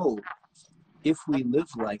I know if we live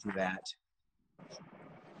like that,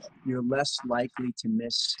 you're less likely to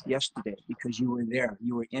miss yesterday because you were there,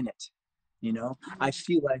 you were in it. You know, I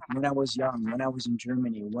feel like when I was young, when I was in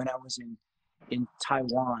Germany, when I was in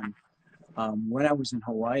Taiwan, when I was in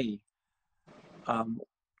Hawaii,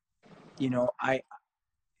 you know, I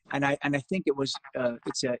think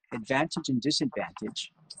it's an advantage and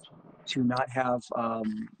disadvantage to not have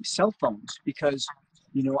cell phones because,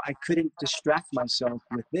 you know, I couldn't distract myself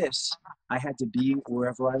with this. I had to be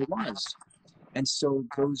wherever I was. And so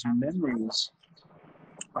those memories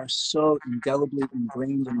are so indelibly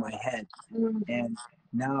ingrained in my head. And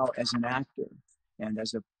now as an actor and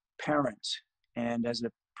as a parent and as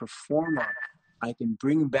a performer, I can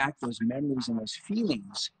bring back those memories and those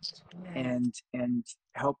feelings and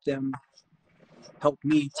help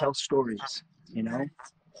me tell stories, you know.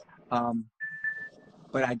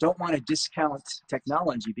 But I don't want to discount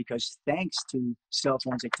technology because thanks to cell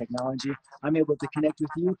phones and technology, I'm able to connect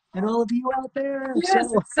with you and all of you out there.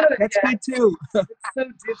 Yes, so that's good too. It's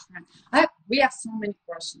so different. We have so many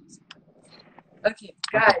questions. Okay,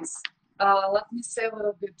 guys, let me say a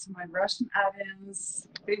little bit to my Russian audience.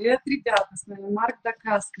 Привет, ребята, с нами Марк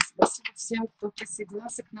Дакасcos. Спасибо всем, кто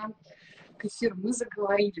присоединился к нам к эфиру. Мы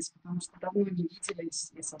заговорились, потому что давно не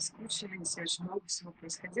виделись и соскучились, и очень много всего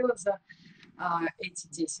происходило за эти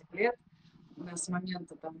 10 лет. С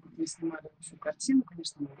момента, там, как мы снимали общую картину,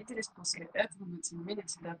 конечно, мы виделись после этого, но тем не менее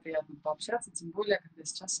всегда приятно пообщаться, тем более, когда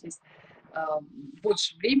сейчас есть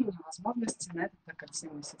больше времени, возможностей на это, так как все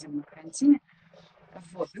мы сидим на карантине.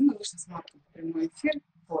 Вот, и мы вышли с Марком в прямой эфир.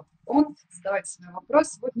 Вот, он задавайте свои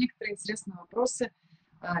вопросы. Вот некоторые интересные вопросы.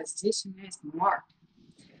 Здесь у меня есть Марк.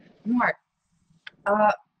 Mark,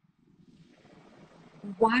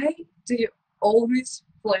 why do you always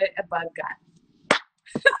play a bad guy?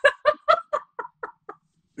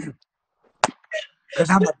 Because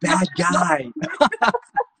I'm a bad guy.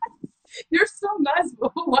 You're so nice,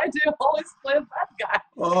 but why do you always play a bad guy?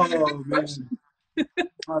 Oh man.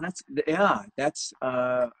 Oh, that's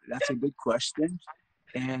a good question,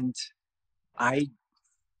 and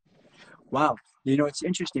wow, you know, it's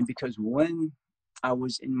interesting because when I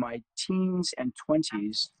was in my teens and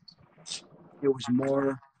 20s, it was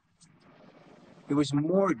more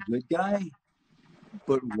good guy,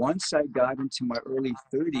 but once I got into my early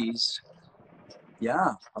 30s,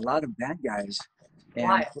 yeah, a lot of bad guys. And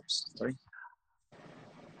Why? Oops, sorry.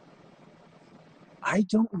 I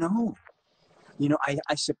don't know. You know, I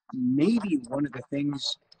maybe one of the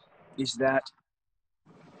things is that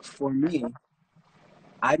for me,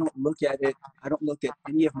 I don't look at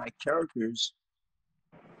any of my characters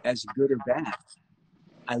as good or bad.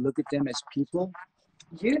 I look at them as people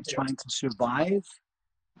trying to survive.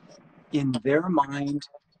 In their mind,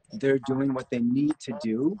 they're doing what they need to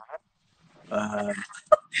do.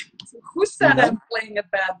 Who said I'm playing a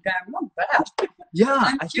bad guy? I'm not bad.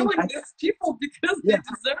 Yeah, I'm killing these people because they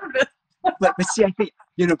deserve it. but see, I think,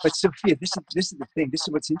 you know, but Sophia, this is the thing. This is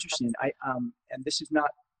what's interesting. And this is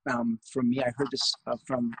not from me. I heard this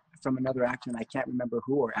from another actor, and I can't remember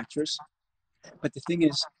who, or actress. But the thing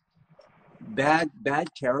is, bad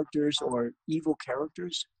characters or evil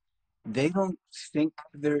characters, they don't think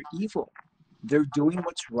they're evil. They're doing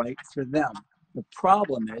what's right for them. The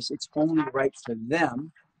problem is it's only right for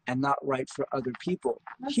them and not right for other people.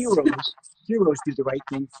 Heroes do the right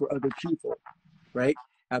thing for other people, right?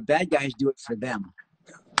 Bad guys do it for them.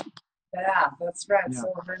 Yeah, that's right. Yeah.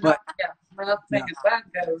 So we're not playing a bad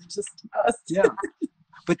guy. We're just us. Yeah,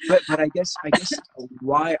 but I guess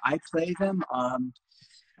why I play them,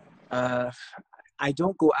 I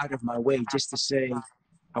don't go out of my way just to say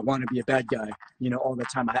I want to be a bad guy, you know, all the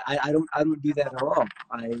time. I don't do that at all.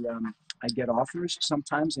 I get offers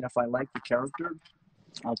sometimes, and if I like the character,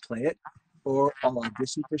 I'll play it, or I'll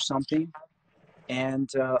audition for something.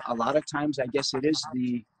 And a lot of times, I guess it is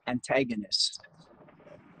the antagonist.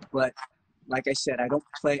 But like I said, I don't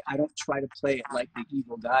try to play it like the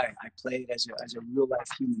evil guy. I play it as a real life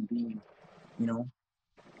human being, you know.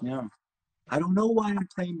 Yeah. I don't know why I'm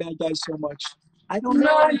playing bad guys so much. I don't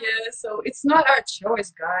know. Yeah, so it's not our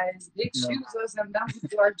choice, guys. They choose us, and then we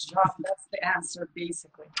do our job. That's the answer,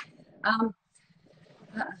 basically.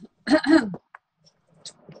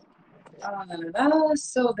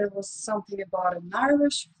 So there was something about an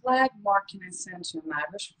Irish flag. Mark, can I send you an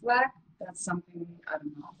Irish flag? That's something, I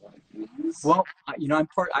don't know what it means. Well, you know, I'm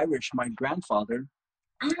part Irish. My grandfather,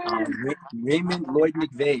 Raymond Lloyd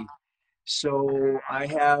McVeigh. So I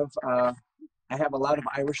have a lot of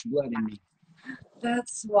Irish blood in me.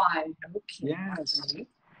 That's why. Okay. Yes. Great.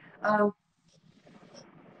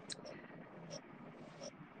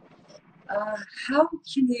 How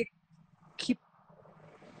can you keep,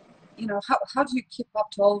 you know, how do you keep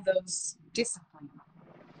up to all those disciplines?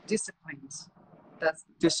 That's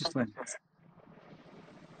discipline.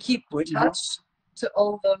 Keep touch to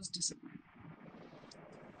all those disciplines.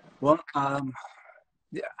 Well,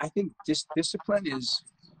 I think discipline is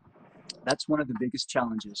That's one of the biggest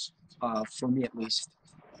challenges for me, at least.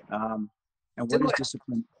 And what Do is it.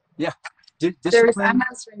 discipline? Yeah, I'm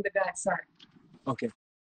answering the guy. Sorry. Okay.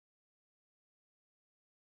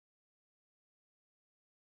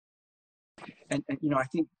 And you know, I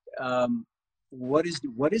think what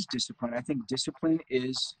is discipline? I think discipline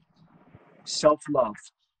is self-love.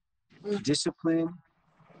 Discipline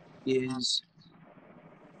is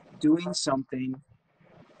doing something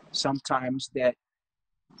sometimes that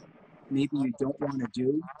maybe you don't want to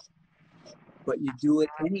do, but you do it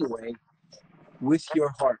anyway with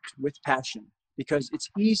your heart, with passion, because it's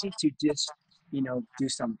easy to just, you know, do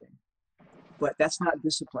something. But that's not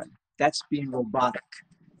discipline. That's being robotic.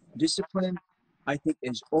 Discipline, I think,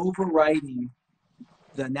 is overriding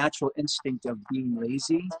the natural instinct of being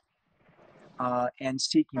lazy and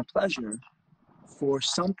seeking pleasure for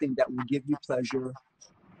something that will give you pleasure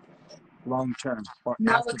long term or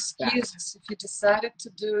no after excuses. If you decided to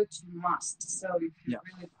do it, you must. So if you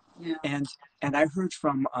really, And I heard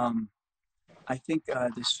from I think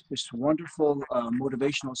this wonderful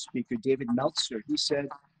motivational speaker, David Meltzer. He said,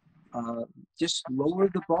 just lower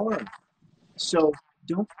the bar. So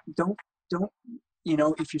don't you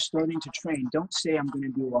know, if you're starting to train, don't say I'm going to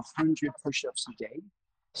do 100 push-ups a day.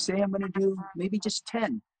 Say I'm going to do maybe just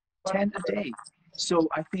 10 a day. So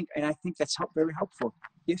I think that's very helpful.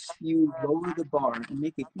 If you lower the bar and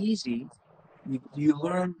make it easy, you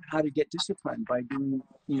learn how to get disciplined by doing,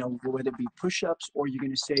 you know, whether it be push-ups or you're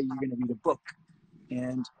going to say you're going to read a book.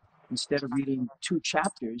 And instead of reading 2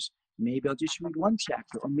 chapters, maybe I'll just read 1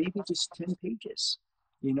 chapter or maybe just 10 pages.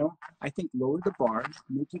 You know, I think lower the bar,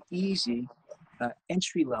 make it easy,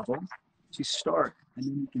 entry level to start, and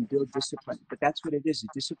then you can build discipline. But that's what it is.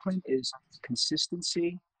 Discipline is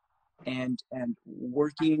consistency and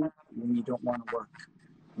working when you don't want to work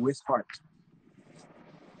with heart,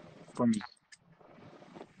 for me.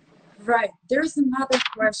 Right. There's another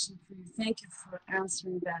question for you. Thank you for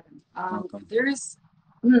answering that. Welcome. There's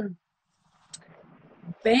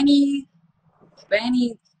Benny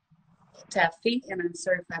Taffy, and I'm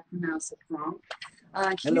sorry if I pronounce it wrong.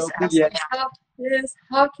 He's asking,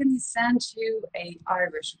 how can he send you an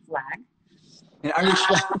Irish flag? An Irish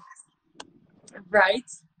flag? Right.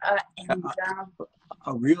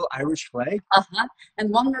 A real Irish flag? And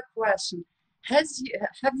one more question. Have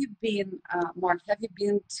you been, Mark, have you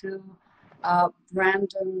been to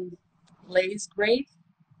Brandon Lay's grave?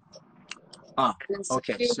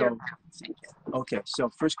 Okay. So, so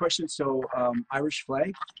first question. So, Irish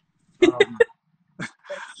flag.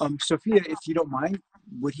 Sophia, if you don't mind,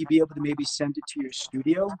 would he be able to maybe send it to your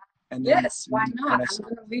studio? And then, yes, why not? I'm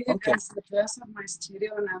going to leave you guys the address of my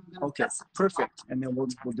studio, and I'm going to pass it. Perfect. And then we'll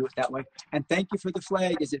do it that way. And thank you for the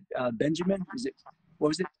flag. Is it Benjamin? What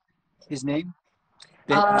was it? His name?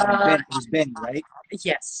 It was Benny, right?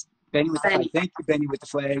 Yes. Benny with the flag. Thank you, Benny with the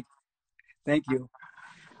flag. Thank you.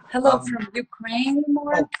 Hello from Ukraine,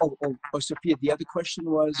 Mark. Oh, Sophia, the other question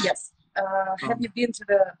was? Yes. Have you been to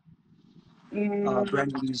the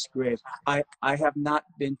Brandon Lee's grave? I have not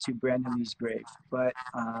been to Brandon Lee's grave, but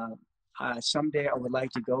someday I would like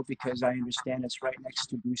to go because I understand it's right next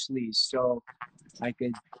to Bruce Lee's. So I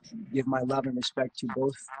could give my love and respect to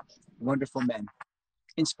both wonderful men,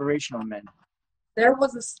 inspirational men. There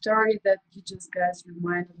was a story that you just guys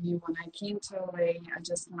reminded me. When I came to LA, I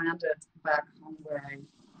just landed back home where I,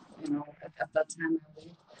 you know, at that time I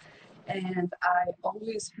lived. And I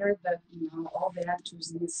always heard that, you know, all the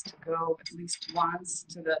actors needs to go at least once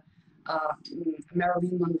to the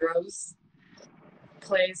Marilyn Monroe's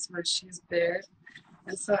place where she's buried.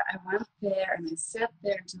 And so I went there and I sat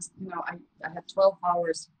there just, you know, I had 12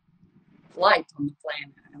 hours flight on the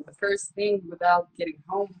plane. And the first thing, without getting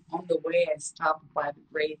home on the way, I stopped by the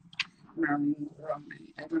grave Marilyn Monroe.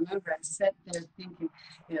 I remember I sat there thinking,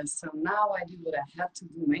 so now I do what I had to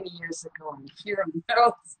do many years ago. I'm here on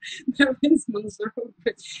Marilyn Monroe,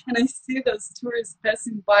 and I see those tourists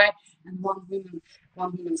passing by, and one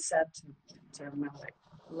woman said to her, like,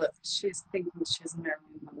 look, she's thinking she's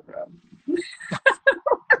Marilyn Monroe.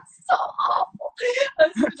 So awful.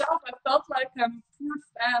 I stood up, I felt like I'm a poor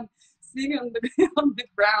fan sitting on the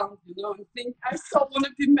ground, you know, and think, I so want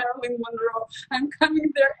to be Marilyn Monroe. I'm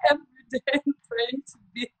coming there every day and praying to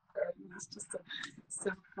be her. It was just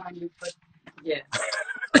so funny, but yes.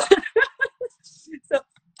 So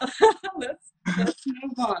let's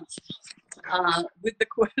move on with the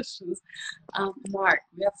questions. Mark,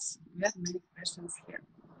 we have many questions here.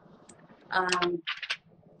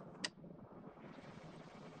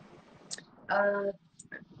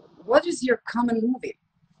 What is your common movie?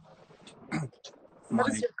 What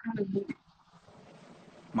is your common movie?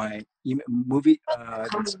 My movie?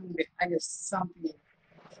 Common movie, I guess something.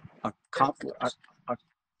 A comp.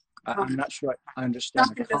 I'm not sure I understand.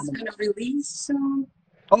 Something that's going to release soon.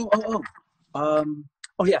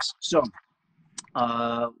 Oh yes. So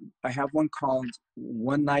I have one called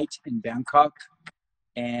One Night in Bangkok,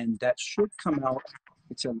 and that should come out.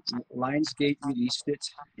 It's a Lionsgate released it,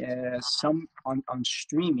 some on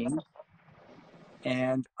streaming,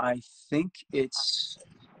 and I think it's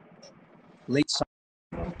late summer.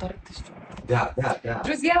 Да.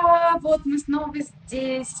 Друзья, вот мы снова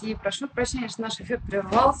здесь, и прошу прощения, что наш эфир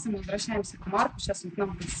прервался, мы возвращаемся к Марку, сейчас он к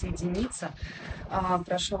нам присоединится.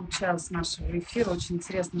 Прошел час нашего эфира, очень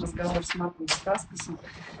интересный разговор с Марком Дакаскосом,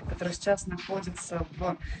 который сейчас находится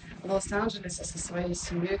в Лос-Анджелесе со своей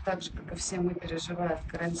семьей, так же, как и все мы, переживает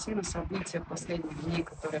карантин и события последних дней,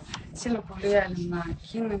 которые сильно повлияли на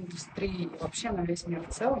киноиндустрию и вообще на весь мир в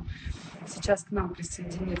целом. Сейчас к нам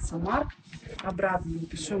присоединится Марк. Обратно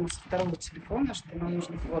напишу ему со второго телефона, что нам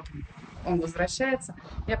нужно. Вот он возвращается.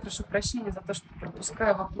 Я прошу прощения за то, что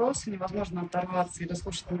пропускаю вопросы. Невозможно оторваться и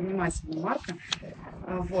дослушать внимательно Марка.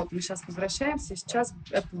 Вот, мы сейчас возвращаемся. И сейчас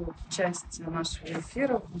эту часть нашего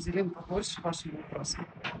эфира уделим побольше вашим вопросам.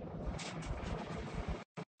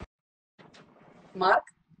 Mark,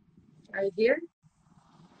 are you here?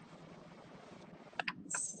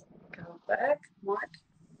 Let's go back. Mark.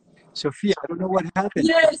 Sophia, I don't know what happened.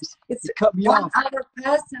 Yes, it's You cut me 1 off. hour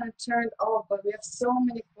past and it turned off, but we have so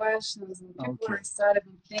many questions and people are excited,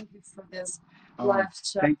 and thank you for this live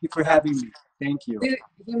chat. Thank you for having me. Thank you.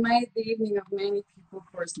 You made the evening of many people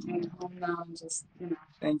who are staying home now and just,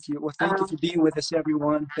 Thank you. Well, thank you for being with us,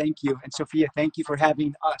 everyone. Thank you. And Sophia, thank you for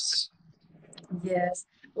having us. Yes.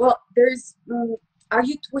 Well, there's, are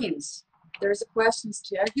you twins? There's a question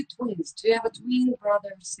to you. Are you twins? Do you have a twin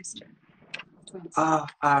brother or sister? Twins. I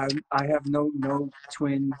have no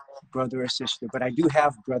twin brother or sister, but I do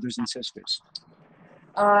have brothers and sisters.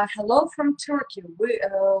 Hello from Turkey.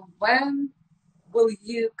 When will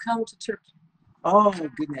you come to Turkey? Oh,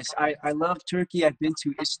 goodness. I love Turkey. I've been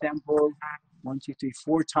to Istanbul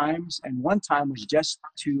 4 times. And one time was just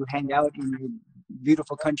to hang out in your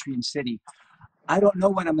beautiful country and city. I don't know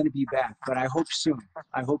when I'm going to be back, but I hope soon.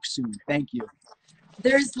 Thank you.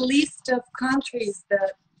 There's a list of countries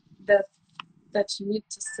that you need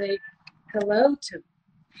to say hello to.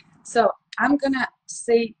 So I'm going to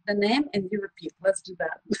say the name and you repeat. Let's do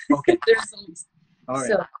that. Okay. There's a list. All right.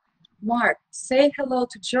 So, Mark, say hello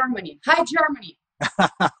to Germany. Hi, Germany.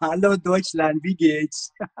 Hallo Deutschland, wie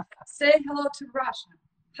geht's? Say hello to Russia.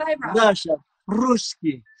 Hi, Russia. Russia,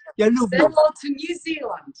 Ruski. Я Say люблю. hello to New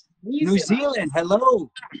Zealand. New Zealand,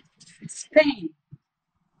 hello. Spain.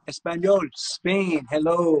 Espanol, Spain,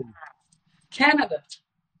 hello. Canada.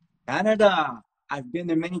 Canada, I've been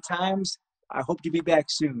there many times. I hope to be back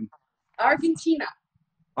soon. Argentina.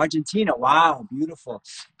 Argentina, wow, beautiful.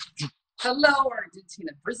 Hello,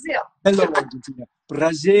 Argentina. Brazil. Hello, Argentina.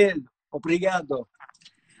 Brazil, obrigado.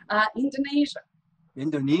 Indonesia.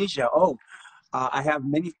 Indonesia, oh, I have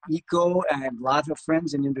many Eco and a lot of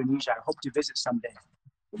friends in Indonesia. I hope to visit someday.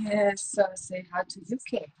 Yes, say hi to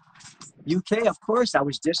UK. UK, of course, I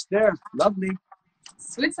was just there. Lovely.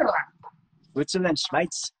 Switzerland. Switzerland,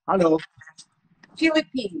 Schweiz, hello.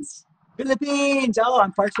 Philippines. Philippines, oh,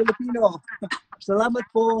 I'm part Filipino. Salamat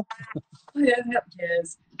po.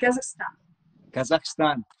 Yes. Kazakhstan.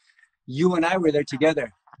 Kazakhstan. You and I were there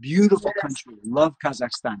together. Beautiful Yes. country. Love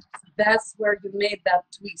Kazakhstan. That's where you made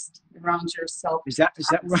that twist around yourself Is that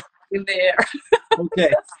right? in the air. Okay.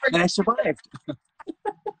 That's where And I survived.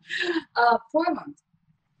 Poland.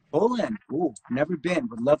 Poland. Ooh, never been.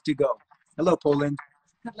 Would love to go. Hello, Poland.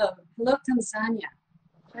 Hello, Tanzania.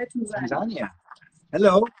 Hi, Tanzania. Tanzania.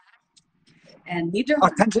 Hello. And Oh,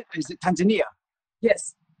 Netherlands. Is it Tanzania?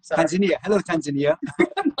 Yes. Sorry. Tanzania. Hello, Tanzania.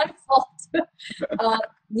 My fault.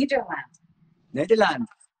 Netherlands. Netherlands.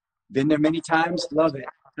 Been there many times. Love it.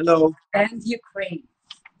 Hello. And Ukraine.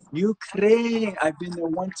 Ukraine. I've been there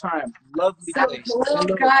one time. Lovely So, place.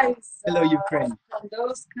 hello, guys. Hello, Ukraine. From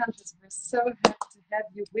those countries, we're so happy to have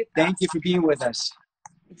you with us. Thank you for being with us.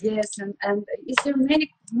 Yes, and is there many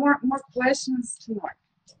more questions to Mark?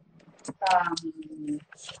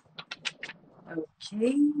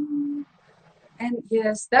 Okay. And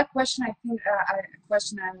yes, that question, I think, a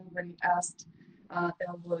question I already asked,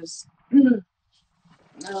 that was,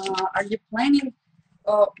 are you planning,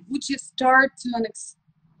 would you start to an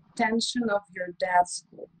extension of your dad's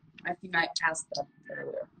school? I think I asked that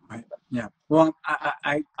earlier. Right. Yeah. Well,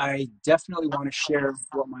 I definitely want to share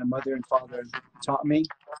what my mother and father taught me.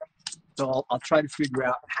 So I'll try to figure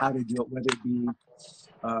out how to do it, whether it be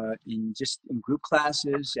in group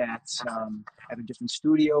classes at a different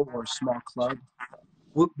studio or a small club.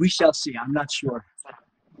 We shall see. I'm not sure.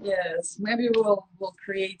 Yes, maybe we'll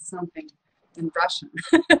create something in Russian.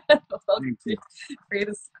 We'll create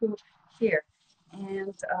a school here.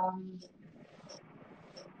 And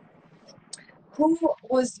who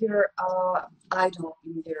was your idol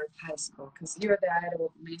in your high school? Because you're the idol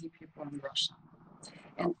of many people in Russia.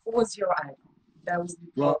 And who was your idol? That was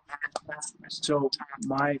the last question. So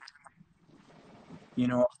my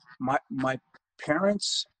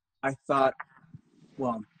parents, I thought,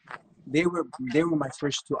 well, they were my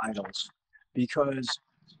first two idols, because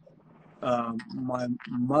my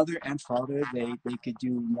mother and father, they could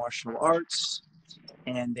do martial arts,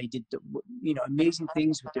 and they did amazing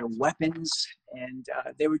things with their weapons, and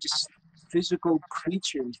they were just physical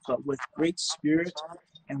creatures, but with great spirit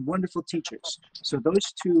and wonderful teachers. So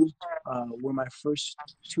those two were my first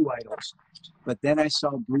two idols. But then I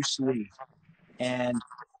saw Bruce Lee, and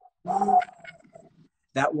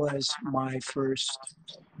that was my first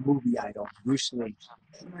movie idol, Bruce Lee.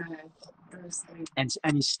 Right, Bruce Lee.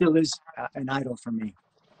 And he still is an idol for me.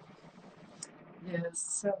 Yes,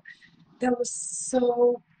 so that was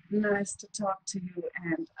so nice to talk to you,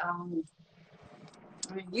 and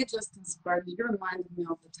I mean, you just inspired me. You reminded me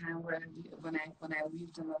of the time where when I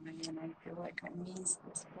lived in LA, and I feel like I missed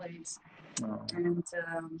this place. Oh. And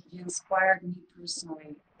you inspired me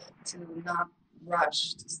personally to not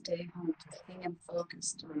rush, to stay home, to think and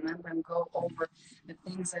focus, to remember and go over the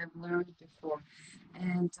things I've learned before.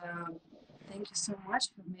 And thank you so much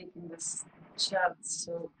for making this chat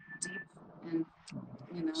so deep and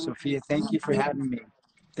Sophia, thank you for having me.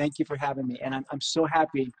 Thank you for having me. And I'm so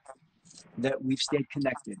happy that we've stayed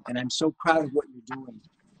connected. And I'm so proud of what you're doing.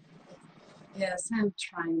 Yes, I'm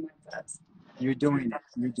trying my best. You're doing it.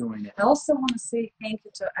 You're doing it. I also want to say thank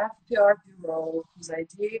you to FPR Bureau, whose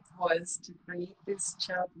idea it was to create this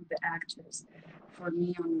chat with the actors for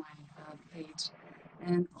me on my page.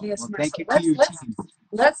 And yes, well, Marcel, thank you to your team.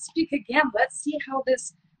 Let's speak again. Let's see how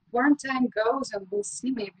this quarantine goes, and we'll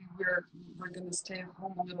see. Maybe we're going to stay at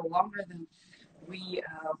home a little longer than we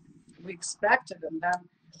expected, and then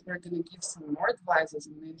we're going to give some more advices,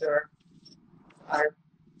 and maybe our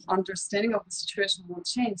understanding of the situation will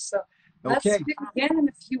change. So let's speak again in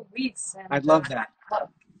a few weeks. And, I'd love that.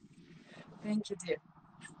 Thank you, dear.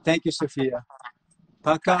 Thank you, Sophia.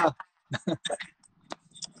 Пока.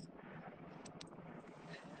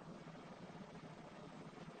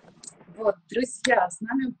 Вот, друзья, с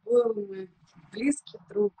нами был мой близкий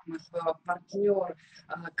друг, мой партнер,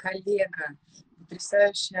 коллега,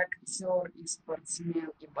 потрясающий актер и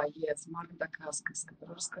спортсмен, и боец Марк Дакасцос,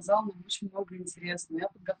 который рассказал нам очень много интересного. Я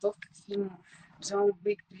подготовке к фильму «Джон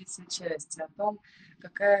Уик» третьей части, о том,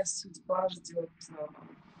 какая судьба ждет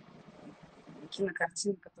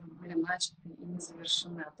кинокартин, которые были начаты и не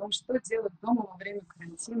завершены, о том, что делать дома во время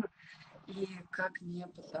карантина, и как не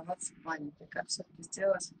поддаваться панике, как все-таки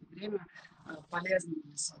сделать это время полезным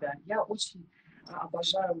для себя. Я очень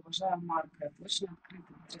уважаю Марка. Это очень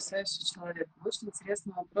открытый, потрясающий человек. Очень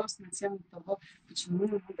интересный вопрос на тему того, почему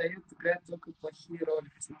ему дают играть только плохие роли.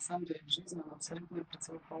 Хотя на самом деле в жизни он абсолютная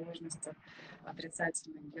противоположность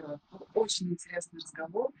отрицательных героев. Был очень интересный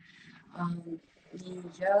разговор. И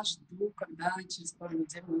я жду, когда через пару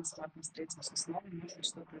недель мы с Марком встретимся снова, может быть,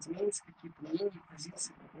 что-то изменится, какие-то мнения,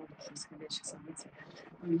 позиции по поводу происходящих событий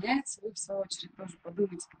поменяется. Вы, в свою очередь, тоже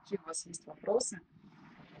подумайте, какие у вас есть вопросы.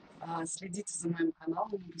 Следите за моим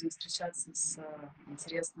каналом, мы будем встречаться с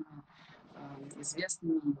интересными,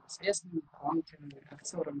 известными, талантливыми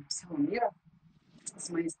актерами всего мира с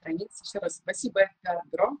моей страницы. Еще раз спасибо FPR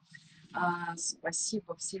Бюро,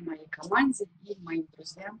 спасибо всей моей команде и моим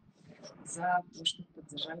друзьям за то, что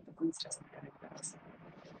поддержали такой интересный проект для вас.